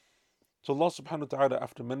 So Allah subhanahu wa ta'ala,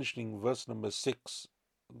 after mentioning verse number 6,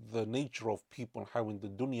 the nature of people, how in the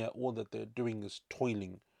dunya all that they're doing is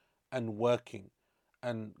toiling and working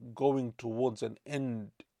and going towards an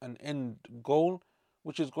end goal,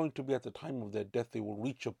 which is going to be at the time of their death. They will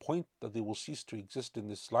reach a point that they will cease to exist in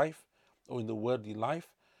this life or in the worldly life,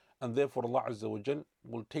 and therefore Allah Azza wa Jal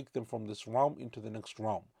will take them from this realm into the next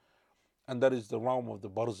realm, and that is the realm of the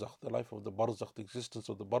barzakh, the life of the barzakh, the existence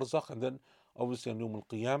of the barzakh, and then obviously on Yawm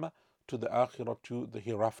al-Qiyamah, to the akhirah, to the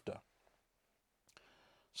hereafter.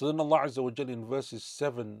 So then Allah Azza wa Jal in verses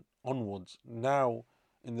 7 onwards, now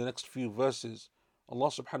in the next few verses, Allah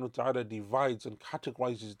subhanahu wa ta'ala divides and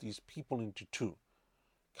categorizes these people into two,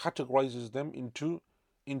 categorizes them into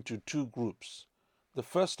two groups. The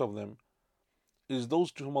first of them is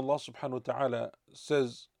those to whom Allah subhanahu wa ta'ala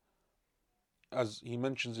says, as He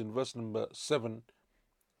mentions in verse number 7,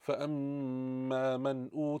 فَأَمَّا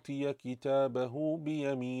مَنْ أُوتِيَ كِتَابَهُ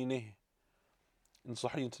بِيَمِينِهِ, in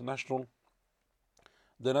Sahih International,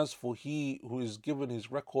 then as for he who is given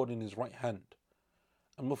his record in his right hand.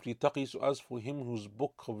 And Mufti Taqi, so as for him whose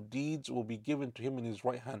book of deeds will be given to him in his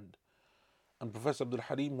right hand. And Professor Abdul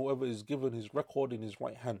Harim, whoever is given his record in his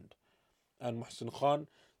right hand. And Muhsin Khan,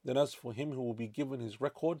 then as for him who will be given his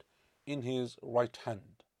record in his right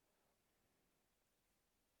hand.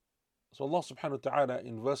 So Allah subhanahu wa ta'ala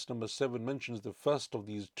in verse number 7 mentions the first of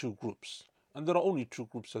these two groups. And there are only two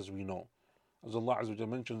groups, as we know. As Allah Azza wa Jalla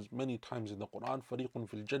mentions many times in the Quran, فَرِيقٌ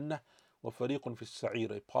فِي الْجَنَّةِ وَفَرِيقٌ فِي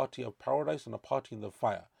السَّعِيرِ, a party of paradise and a party in the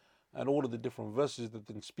fire. And all of the different verses that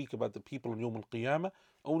then speak about the people on Yawm al-Qiyamah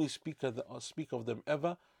only speak of them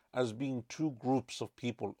ever as being two groups of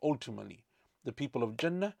people ultimately, the people of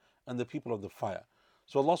Jannah and the people of the fire.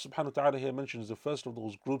 So Allah subhanahu wa ta'ala here mentions the first of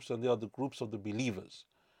those groups, and they are the groups of the believers,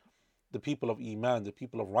 the people of Iman, the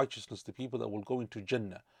people of righteousness, the people that will go into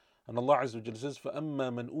Jannah. And Allah Azza wa Jalla says,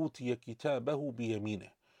 فَأَمَّا مَنْ أُوتِيَ كِتَابَهُ بِيَمِينِهِ,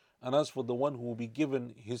 and as for the one who will be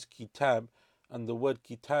given his kitab, and the word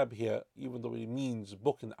kitab here, even though it means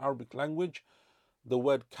book in the Arabic language, the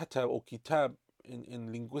word katab or kitab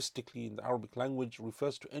in linguistically in the Arabic language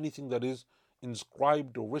refers to anything that is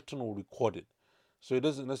inscribed or written or recorded. So it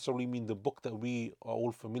doesn't necessarily mean the book that we are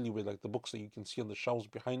all familiar with, like the books that you can see on the shelves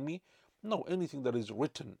behind me. No, anything that is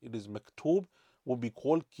written, it is maktub, will be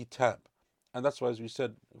called kitab. And that's why, as we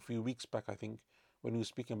said a few weeks back, I think, when we were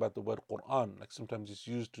speaking about the word Quran, like sometimes it's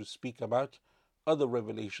used to speak about other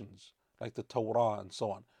revelations, like the Torah and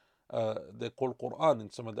so on. They're called Quran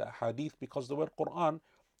in some of the hadith because the word Quran,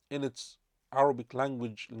 in its Arabic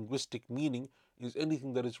language linguistic meaning, is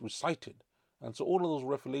anything that is recited. And so all of those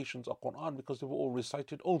revelations are Quran because they were all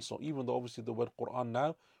recited also, even though obviously the word Quran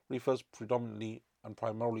now refers predominantly and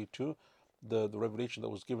primarily to the revelation that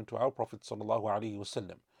was given to our Prophet sallallahu alaihi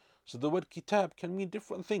wasallam. So the word kitab can mean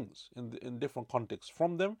different things in different contexts.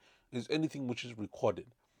 From them is anything which is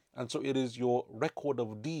recorded. And so it is your record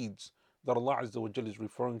of deeds that Allah Azza wa Jalla is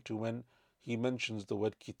referring to when He mentions the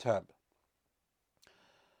word kitab.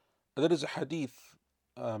 There is a hadith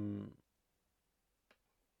of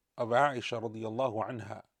Aisha radiallahu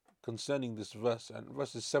anha concerning this verse, and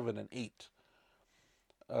verses 7 and 8,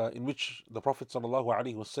 in which the Prophet sallallahu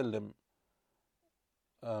alaihi wasallam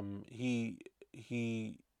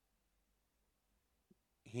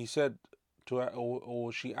he said to her,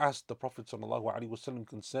 or she asked the Prophet sallallahu alaihi wasallam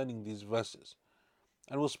concerning these verses.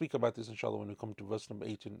 And we'll speak about this inshallah when we come to verse number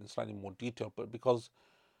 8 in slightly more detail, but because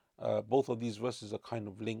both of these verses are kind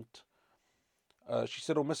of linked, she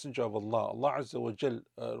said, O Messenger of Allah, Allah Azza wa Jal,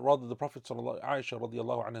 rather the Prophet Aisha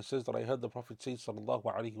radiallahu anha says that I heard the Prophet say sallallahu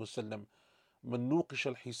alaihi wasallam, Man nuqish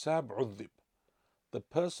al-hisab udhib, the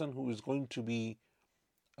person who is going to be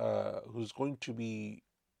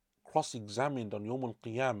cross-examined on Yawm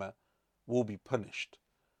al-Qiyamah will be punished.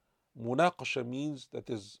 Munaqasha means that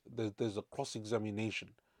there's a cross-examination,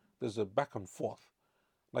 there's a back and forth.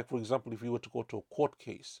 Like for example, if you were to go to a court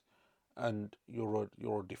case and you're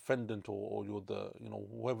a defendant or you're the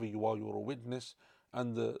whoever you are, you're a witness,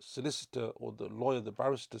 and the solicitor or the lawyer, the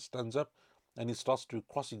barrister stands up and he starts to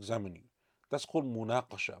cross-examine you. That's called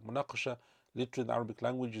munaqasha. Munaqasha literally in the Arabic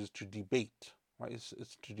language is to debate, right?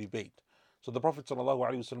 It's to debate. So the Prophet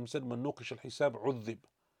ﷺ said, "Man nuqish al-hisab udhib."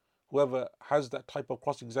 Whoever has that type of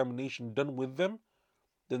cross-examination done with them,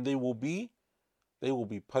 then they will be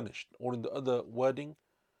punished. Or in the other wording,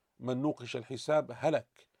 "Man nuqish al-hisab halak."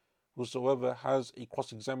 Whosoever has a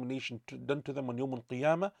cross-examination done to them on Yawm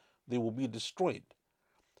al-Qiyamah, they will be destroyed.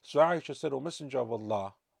 So Aisha said, "O Messenger of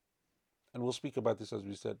Allah," and we'll speak about this as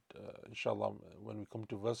we said, inshallah, when we come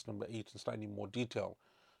to verse number 8 in slightly more detail.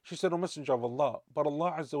 She said, "O Messenger of Allah, but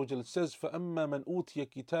Allah Azza wa Jalla says, فَأَمَّا مَنْ أُوتِيَ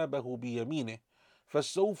كِتَابَهُ بِيَمِينِهِ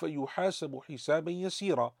فَسَوْفَ يُحَاسَبُ حِسَابًا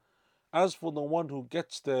يَسِيرًا." As for the one who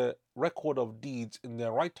gets the record of deeds in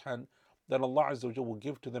their right hand, then Allah Azza wa Jalla will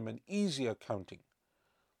give to them an easy accounting.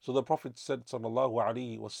 So the Prophet said, sallallahu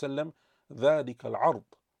alaihi wasallam, ذَلِكَ الْعَرْض.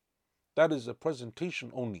 That is a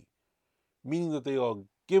presentation only, meaning that they are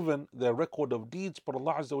given their record of deeds, but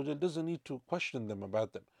Allah Azza wa Jalla doesn't need to question them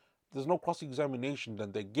about them. There's no cross-examination.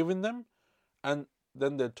 Then they're given them, and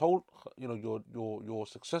then they're told, you're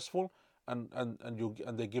successful, and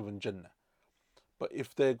they're given Jannah. But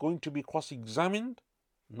if they're going to be cross-examined,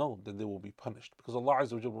 no, then they will be punished, because Allah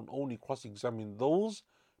Azza wa Jalla will only cross-examine those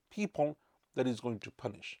people that He's going to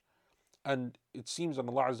punish. And it seems that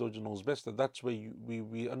Allah Azza wa Jalla knows best, that that's where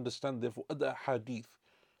we understand therefore other hadith.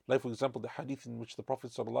 Like for example, the hadith in which the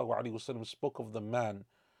Prophet ﷺ spoke of the man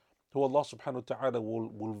who Allah subhanahu wa ta'ala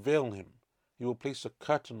will veil him. He will place a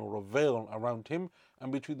curtain or a veil around him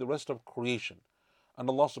and between the rest of creation. And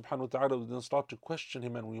Allah subhanahu wa ta'ala will then start to question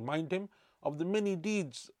him and remind him of the many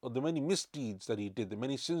deeds, or the many misdeeds that he did, the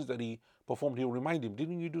many sins that he performed. He will remind him,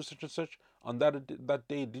 didn't you do such and such on that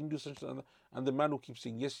day, didn't do such and that? And the man will keep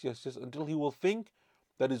saying yes, yes, yes, until he will think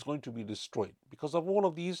that he's going to be destroyed because of all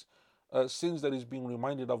of these sins that he's being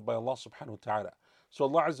reminded of by Allah subhanahu wa ta'ala. So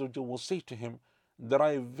Allah Azza wa Jalla will say to him that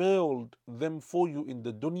I veiled them for you in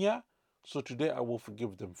the dunya, so today I will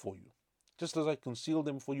forgive them for you. Just as I concealed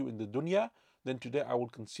them for you in the dunya, then today I will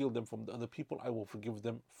conceal them from the other people, I will forgive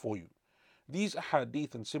them for you. These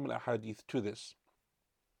ahadith and similar ahadith to this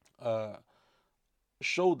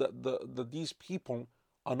show that these people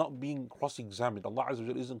are not being cross-examined. Allah Azza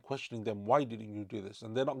wa Jalla isn't questioning them, why didn't you do this?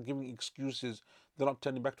 And they're not giving excuses. They're not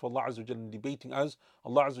turning back to Allah Azza wa Jalla and debating, as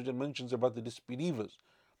Allah Azza wa Jalla mentions about the disbelievers,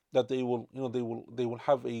 that they will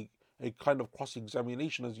have a kind of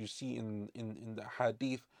cross-examination, as you see in the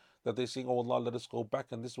hadith, that they're saying, oh Allah, let us go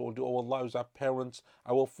back, and this will do. Oh Allah, it was our parents,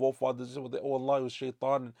 our forefathers. Oh Allah, it was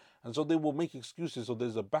shaitan. And so they will make excuses. So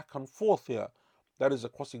there's a back and forth here. That is a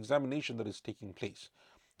cross-examination that is taking place.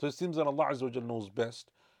 So it seems that Allah Azza wa Jalla knows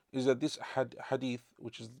best, is that this hadith,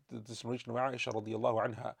 which is this narration of Aisha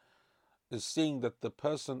radiallahu anha, is saying that the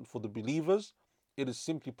person, for the believers, it is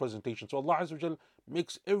simply presentation. So Allah Azza wa Jalla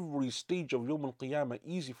makes every stage of Yawm al-Qiyamah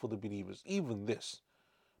easy for the believers, even this,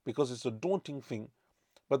 because it's a daunting thing,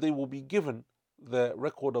 but they will be given the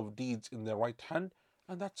record of deeds in their right hand,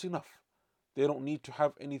 and that's enough. They don't need to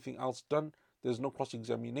have anything else done. There's no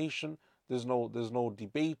cross-examination, there's no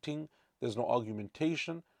debating, there's no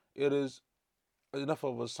argumentation. It is enough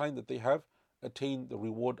of a sign that they have attained the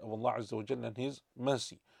reward of Allah Azza wa Jalla and His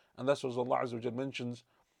mercy. And that's what Allah Azza wa Jalla mentions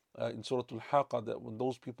in Surah Al-Haqqa, that when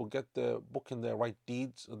those people get the book in their right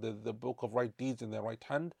deeds, the book of right deeds in their right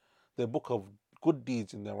hand, the book of good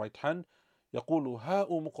deeds in their right hand, يَقُولُ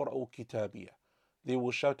هَاؤُمُ اقْرَءُوا كِتَابِيَهْ. They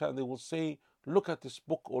will shout out and they will say, look at this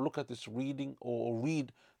book, or look at this reading, or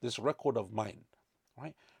read this record of mine.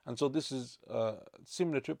 Right? And so this is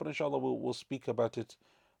similar to it, but inshallah we'll speak about it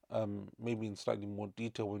maybe in slightly more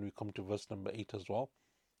detail when we come to verse number 8 as well.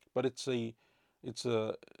 But it's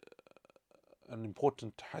an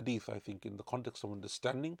important hadith, I think, in the context of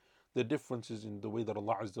understanding the differences in the way that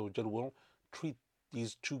Allah Azza wa Jalla will treat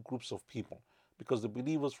these two groups of people. Because the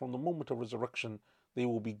believers, from the moment of resurrection, they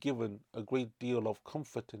will be given a great deal of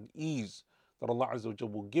comfort and ease that Allah Azza wa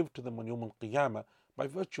Jalla will give to them on Yawm al-Qiyamah by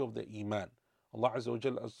virtue of their iman. Allah Azza wa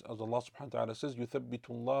Jalla, as Allah subhanahu wa ta'ala says, يُثَبِّتُ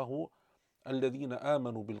اللَّهُ الَّذِينَ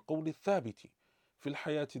آمَنُوا بِالْقَوْلِ الثَّابِتِ فِي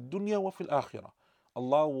الْحَيَاةِ الدُّنْيَا وَفِي الْآخِرَةِ.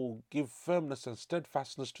 Allah will give firmness and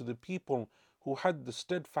steadfastness to the people who had the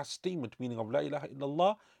steadfast statement, meaning of La ilaha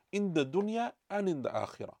illallah, in the dunya and in the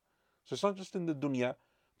akhirah. So it's not just in the dunya,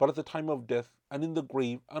 but at the time of death and in the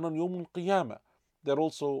grave and on Yawm al-Qiyamah, they're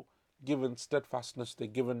also given steadfastness. They're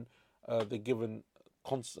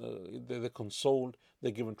consoled.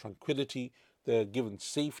 They're given tranquility. They're given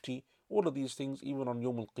safety. All of these things, even on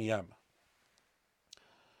Yawm al-Qiyamah.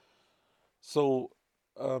 So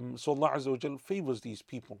Allah Azza wa Jal favors these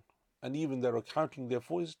people, and even their accounting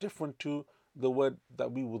therefore is different to the word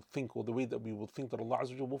that we would think, or the way that we would think that Allah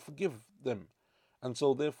Azza wa Jal will forgive them. And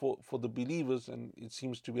so therefore for the believers, and it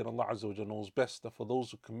seems to be, and Allah Azza wa Jalla knows best, that for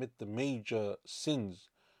those who commit the major sins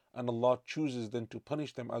and Allah chooses then to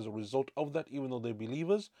punish them as a result of that, even though they're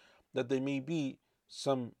believers, that there may be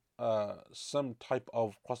some type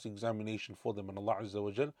of cross-examination for them, and Allah Azza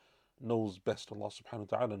wa Jalla knows best. Allah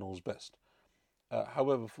subhanahu wa ta'ala knows best.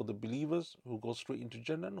 However, for the believers who go straight into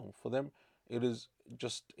Jannah, no, for them it is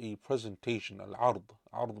just a presentation, al-ard.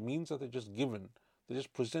 Ard means that they're just given, they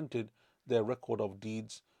just presented their record of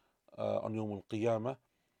deeds on Yawm al-Qiyamah,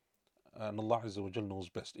 and Allah Azza wa Jalla knows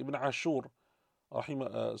best. Ibn Ashur, Imam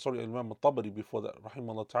al-Tabari before that,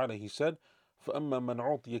 rahimahullah ta'ala, he said, فَأَمَّا مَنْ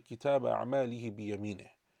عُطِيَ كِتَابَ أَعْمَالِهِ بِيَمِينِهِ.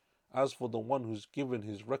 As for the one who's given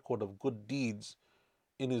his record of good deeds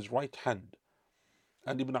in his right hand.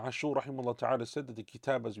 And Ibn Ashur rahimahullah ta'ala said that the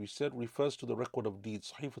kitab, as we said, refers to the record of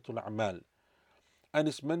deeds, Sahifatul A'mal. And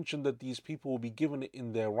it's mentioned that these people will be given it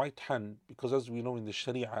in their right hand because, as we know in the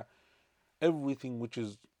Sharia, everything which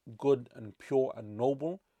is good and pure and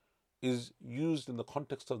noble is used in the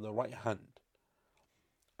context of the right hand.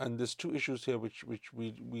 And there's two issues here which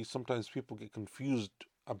we sometimes people get confused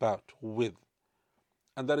about with.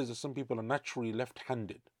 And that is that some people are naturally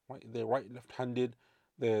left-handed, right? They're left-handed,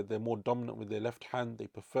 they're more dominant with their left hand, they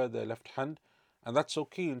prefer their left hand, and that's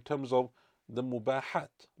okay in terms of the mubahat,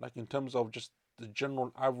 like in terms of just the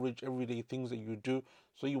general average everyday things that you do.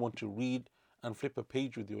 So you want to read and flip a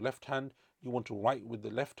page with your left hand, you want to write with the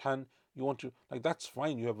left hand, you want to, like, that's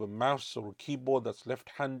fine. You have a mouse or a keyboard that's left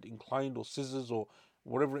hand inclined, or scissors, or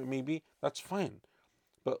whatever it may be, that's fine.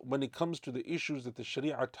 But when it comes to the issues that the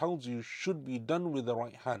Sharia tells you should be done with the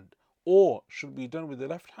right hand or should be done with the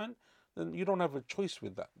left hand, then you don't have a choice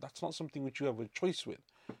with that. That's not something which you have a choice with.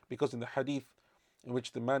 Because in the hadith in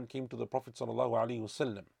which the man came to the Prophet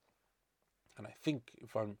ﷺ, and I think,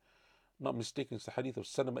 if I'm not mistaken, it's the hadith of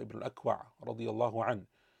Salama ibn al-Akwa' radiallahu an.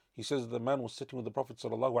 He says the man was sitting with the Prophet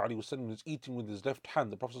ﷺ and was eating with his left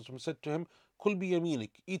hand. The Prophet ﷺ said to him, Kul bi yaminik,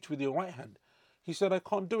 eat with your right hand. He said, I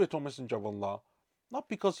can't do it, O Messenger of Allah. Not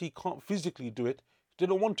because he can't physically do it, he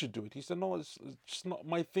didn't want to do it. He said, no, it's just not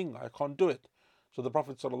my thing, I can't do it. So the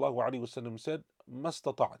Prophet ﷺ said,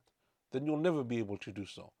 Mastata'at, then you'll never be able to do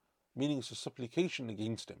so. Meaning it's a supplication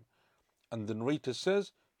against him. And the narrator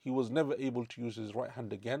says he was never able to use his right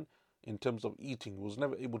hand again in terms of eating. He was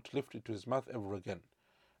never able to lift it to his mouth ever again.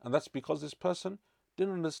 And that's because this person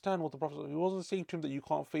didn't understand what the Prophet, he wasn't saying to him that you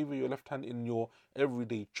can't favor your left hand in your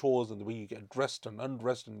everyday chores and the way you get dressed and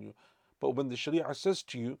undressed. But when the Sharia says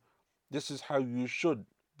to you, this is how you should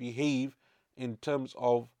behave in terms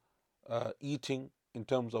of eating, in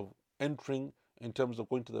terms of entering, in terms of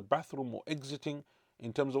going to the bathroom or exiting,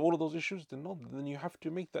 in terms of all of those issues, then you have to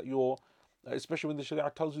make that your, especially when the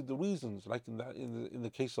Sharia tells you the reasons, like in the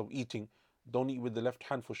case of eating, don't eat with the left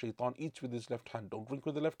hand for shaitan eats with his left hand. Don't drink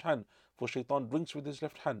with the left hand for shaitan drinks with his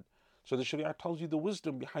left hand. So the Sharia tells you the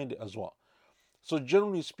wisdom behind it as well. So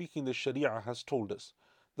generally speaking, the Sharia has told us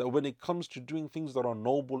that when it comes to doing things that are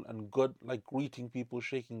noble and good, like greeting people,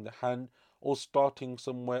 shaking the hand, or starting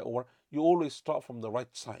somewhere, or you always start from the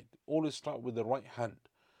right side. Always start with the right hand.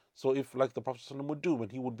 So if, like the Prophet ﷺ would do, when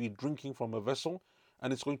he would be drinking from a vessel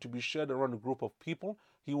and it's going to be shared around a group of people,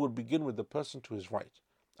 he would begin with the person to his right.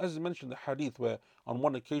 As is mentioned in the hadith, where on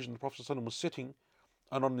one occasion the Prophet ﷺ was sitting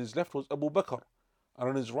and on his left was Abu Bakr and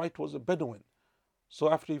on his right was a Bedouin.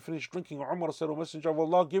 So after he finished drinking, Umar said, O Messenger of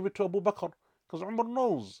Allah, give it to Abu Bakr. Because Umar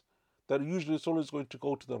knows that usually it's always going to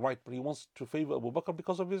go to the right, but he wants to favor Abu Bakr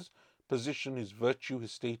because of his position, his virtue,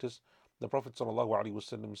 his status. The Prophet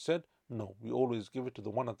ﷺ said, no, we always give it to the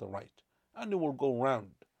one at the right. And it will go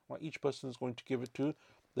round. Right? Each person is going to give it to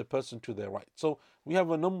the person to their right. So we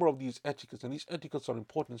have a number of these etiquettes, and these etiquettes are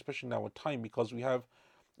important, especially in our time, because we have,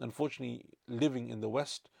 unfortunately, living in the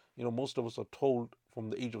West, most of us are told from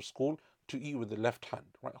the age of school to eat with the left hand,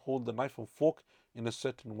 right? Hold the knife and fork in a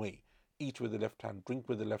certain way. Eat with the left hand, drink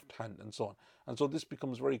with the left hand, and so on. And so this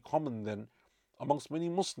becomes very common then amongst many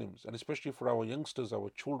Muslims, and especially for our youngsters, our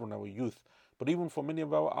children, our youth, but even for many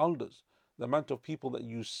of our elders. The amount of people that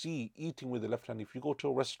you see eating with the left hand, if you go to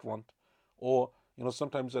a restaurant, or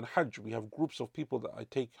sometimes in Hajj, we have groups of people that I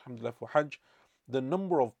take, alhamdulillah, for Hajj. The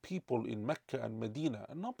number of people in Mecca and Medina,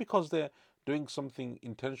 and not because they're doing something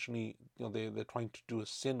intentionally, they're trying to do a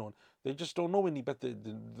sin, or they just don't know any better,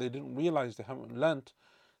 they didn't realize, they haven't learnt.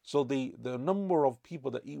 So the number of people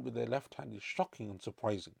that eat with their left hand is shocking and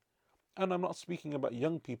surprising. And I'm not speaking about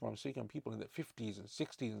young people, I'm speaking about people in their 50s and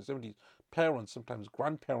 60s and 70s, parents, sometimes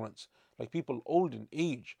grandparents, like people old in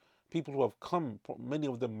age, people who have come, many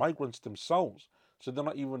of them migrants themselves, so they're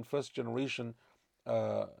not even first generation,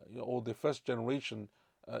 or the first generation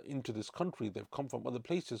into this country, they've come from other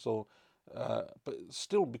places. So but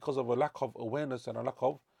still because of a lack of awareness and a lack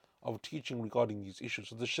of teaching regarding these issues.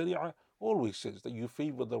 So the Sharia always says that you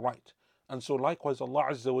favor the right. And so likewise Allah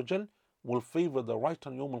Azza wa Jal will favor the right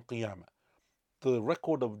on Yawm al-Qiyamah. The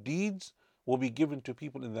record of deeds will be given to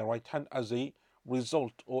people in their right hand as a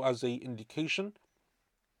result or as a indication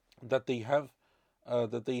that they have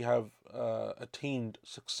attained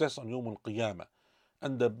success on Yawm al-Qiyamah.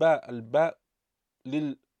 And the al-ba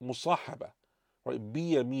lil musahaba, right,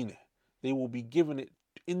 biyamineh, they will be given it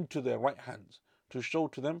into their right hands to show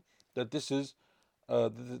to them that this is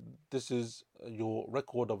your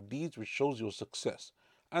record of deeds, which shows your success.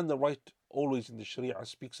 And the right always in the Sharia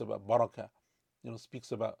speaks about barakah,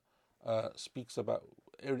 speaks about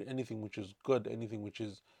anything which is good, anything which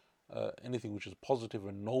is positive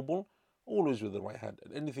and noble, always with the right hand.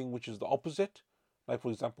 And anything which is the opposite, like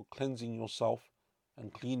for example cleansing yourself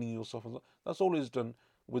and cleaning yourself, that's always done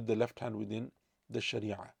with the left hand within the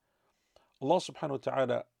Sharia. Allah subhanahu wa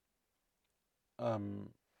ta'ala,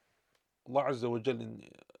 Allah Azza wa Jal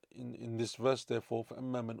in this verse, therefore,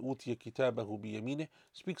 فَأَمَّا مَنْ أُوتِيَ كِتَابَهُ بِيَمِينِهِ,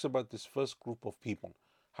 speaks about this first group of people,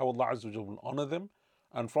 how Allah Azza wa Jal will honor them,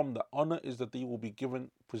 and from the honor is that they will be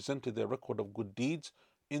presented their record of good deeds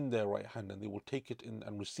in their right hand, and they will take it in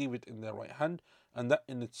and receive it in their right hand, and that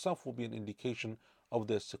in itself will be an indication of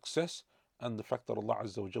their success and the fact that Allah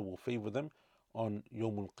Azza wa Jal will favor them on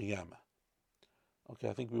Yawm al-Qiyamah. Okay,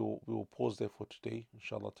 I think we will pause there for today,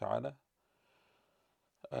 inshallah ta'ala.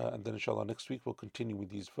 And then inshallah next week we'll continue with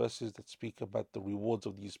these verses that speak about the rewards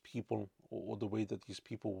of these people, or the way that these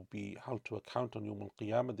people will be held to account on Yawm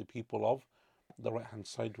al-Qiyamah, the people of the right hand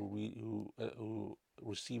side who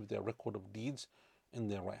receive their record of deeds in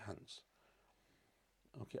their right hands.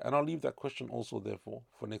 Okay, and I'll leave that question also therefore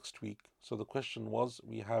for next week. So the question was,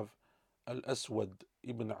 we have Al-Aswad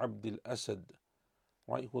ibn Abd al-Asad,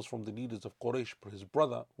 right, who was from the leaders of Quraysh, but his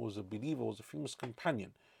brother, who was a believer, was a famous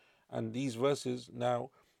companion. And these verses,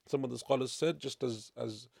 now some of the scholars said, just as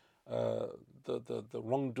the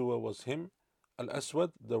wrongdoer was him,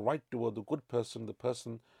 Al-Aswad, the right doer, the good person, the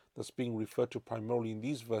person that's being referred to primarily in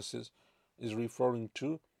these verses, is referring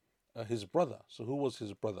to his brother. So who was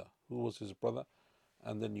his brother? Who was his brother?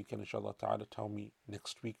 And then you can inshallah ta'ala tell me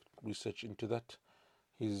next week, research into that,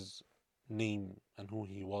 his name and who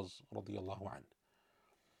he was, radiyallahu an.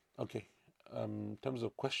 Okay, in terms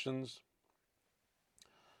of questions,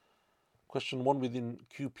 question 1, within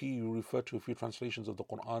QP you refer to a few translations of the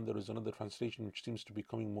Quran. There is another translation which seems to be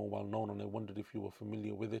becoming more well known, and I wondered if you were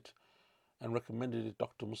familiar with it, and recommended it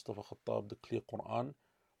Dr. Mustafa Khattab, The Clear Quran.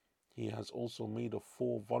 He has also made a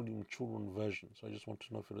 4-volume children version, so I just want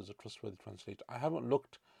to know if it is a trustworthy translator. I haven't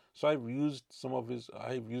looked, so I've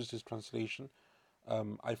used his translation.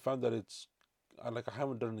 I found that I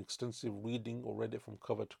haven't done an extensive reading or read it from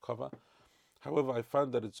cover to cover. However, I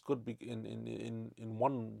found that it's good in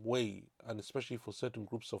one way, and especially for certain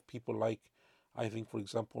groups of people, like, I think, for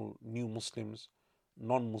example, new Muslims,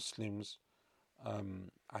 non-Muslims,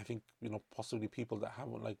 I think, possibly people that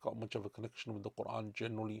haven't got much of a connection with the Quran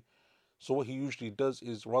generally. So what he usually does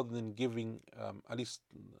is, rather than giving, at least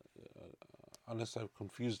unless I've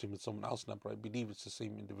confused him with someone else now, but I believe it's the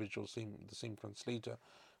same individual, the same translator,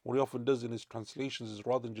 what he often does in his translations is,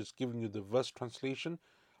 rather than just giving you the verse translation,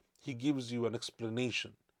 he gives you an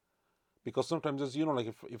explanation. Because sometimes, as you know,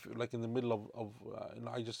 if like in the middle of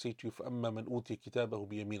I just say to you, فَأَمَّا مَنْ أُوتِيَ كِتَابَهُ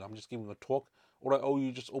بِيَمِينِهِ, I'm just giving a talk, or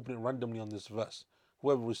you just open it randomly on this verse.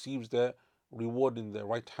 Whoever receives their reward in their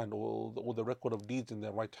right hand, or the record of deeds in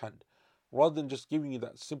their right hand, rather than just giving you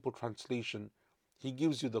that simple translation, he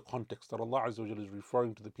gives you the context that Allah Azza wa Jalla is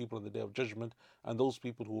referring to the people on the Day of Judgment, and those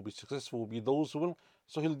people who will be successful will be those who will.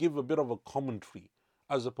 So he'll give a bit of a commentary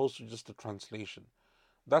as opposed to just a translation.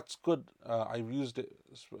 That's good. I've used it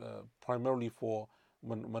primarily for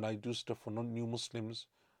when I do stuff for new Muslims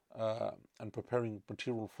and preparing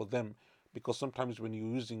material for them, because sometimes when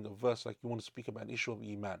you're using a verse, like you want to speak about an issue of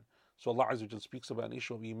Iman, so Allah Azza wa Jalla speaks about an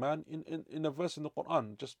issue of Iman in a verse in the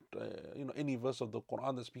Quran, just any verse of the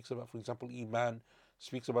Quran that speaks about, for example, Iman,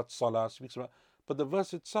 speaks about Salah, but the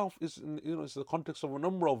verse itself is it's the context of a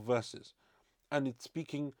number of verses, and it's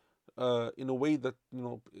speaking in a way that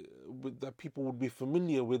that people would be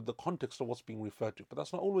familiar with the context of what's being referred to. But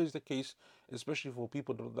that's not always the case, especially for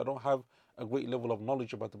people that don't have a great level of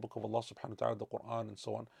knowledge about the Book of Allah subhanahu wa ta'ala, the Quran, and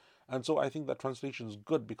so on. And so I think that translation is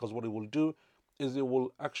good, because what it will do is it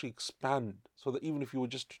will actually expand, so that even if you were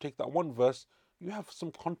just to take that one verse, you have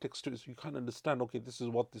some context to it, so you can understand, okay, this is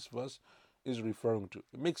what this verse is referring to.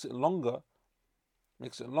 It makes it longer,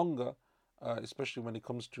 especially when it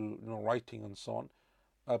comes to writing and so on.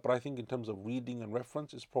 But I think in terms of reading and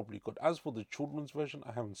reference, it's probably good. As for the children's version,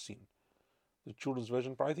 I haven't seen. the children's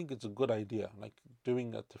version, but I think it's a good idea, like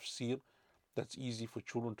doing a tafsir that's easy for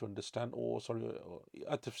children to understand, or sorry,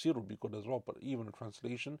 a tafsir would be good as well, but even a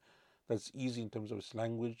translation that's easy in terms of its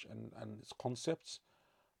language and its concepts.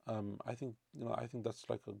 I think I think that's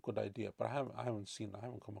like a good idea, but I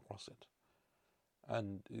haven't come across it.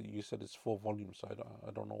 And you said it's 4 volumes, so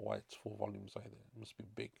I don't know why it's 4 volumes either. It must be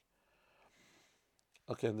big.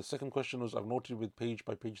 Okay, and the second question was, I've noted with page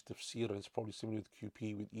by page tafsir, and it's probably similar with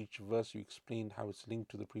QP. With each verse, you explained how it's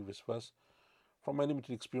linked to the previous verse. From my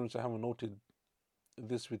limited experience, I haven't noted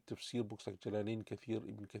this with tafsir books like Jalalain, Kathir,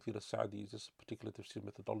 Ibn Kathir al-Sa'di. Is this a particular tafsir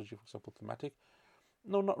methodology, for example, thematic?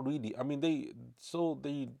 No, not really. I mean, they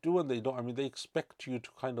do and they don't. I mean, they expect you to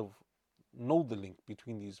kind of know the link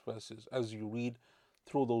between these verses as you read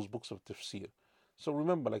through those books of tafsir. So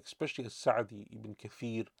remember, like especially as-Sa'di, Ibn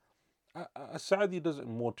Kathir, As-Sa'di does it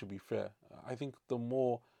more, to be fair. I think the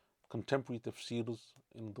more contemporary tafsirs,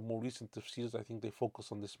 in the more recent tafsirs, I think they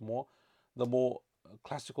focus on this more. The more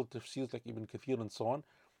classical tafsirs like Ibn Kathir and so on,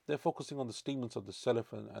 they're focusing on the statements of the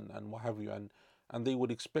Salaf and what have you, and they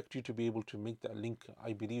would expect you to be able to make that link,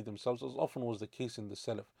 I believe, themselves, as often was the case in the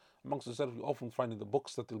Salaf. Amongst the Salaf, you often find in the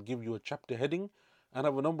books that they'll give you a chapter heading and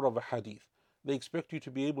have a number of hadith. They expect you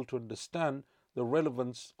to be able to understand the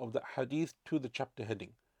relevance of that hadith to the chapter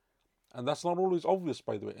heading. And that's not always obvious,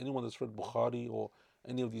 by the way. Anyone that's read Bukhari or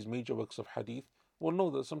any of these major works of hadith will know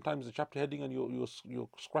that sometimes the chapter heading, and you're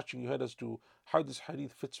scratching your head as to how this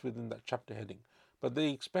hadith fits within that chapter heading. But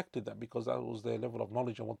they expected that because that was their level of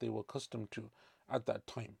knowledge and what they were accustomed to at that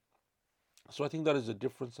time. So I think that is a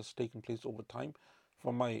difference that's taken place over time.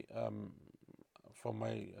 From my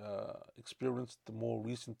experience, the more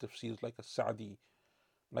recent tafsirs like As-Sa'di,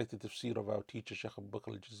 like the tafsir of our teacher Sheikh Abu Bakr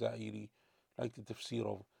al-Jazairi, like the tafsir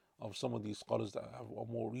of some of these scholars that are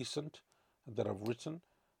more recent, that have written,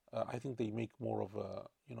 I think they make more of a,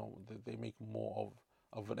 they make more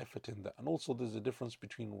of an effort in that. And also there's a difference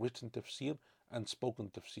between written tafsir and spoken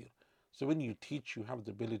tafsir. So when you teach, you have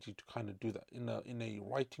the ability to kind of do that in a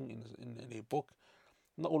writing, in a book.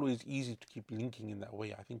 Not always easy to keep linking in that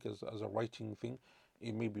way. I think as a writing thing,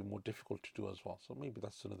 it may be more difficult to do as well. So maybe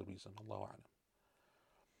that's another reason. Allahu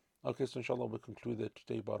A'lam. Okay, so inshallah we'll conclude that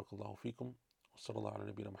today. Barakallahu feekum. وصلى الله على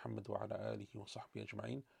نبينا محمد وعلى آله وصحبه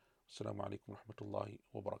أجمعين. السلام عليكم ورحمة الله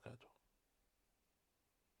وبركاته.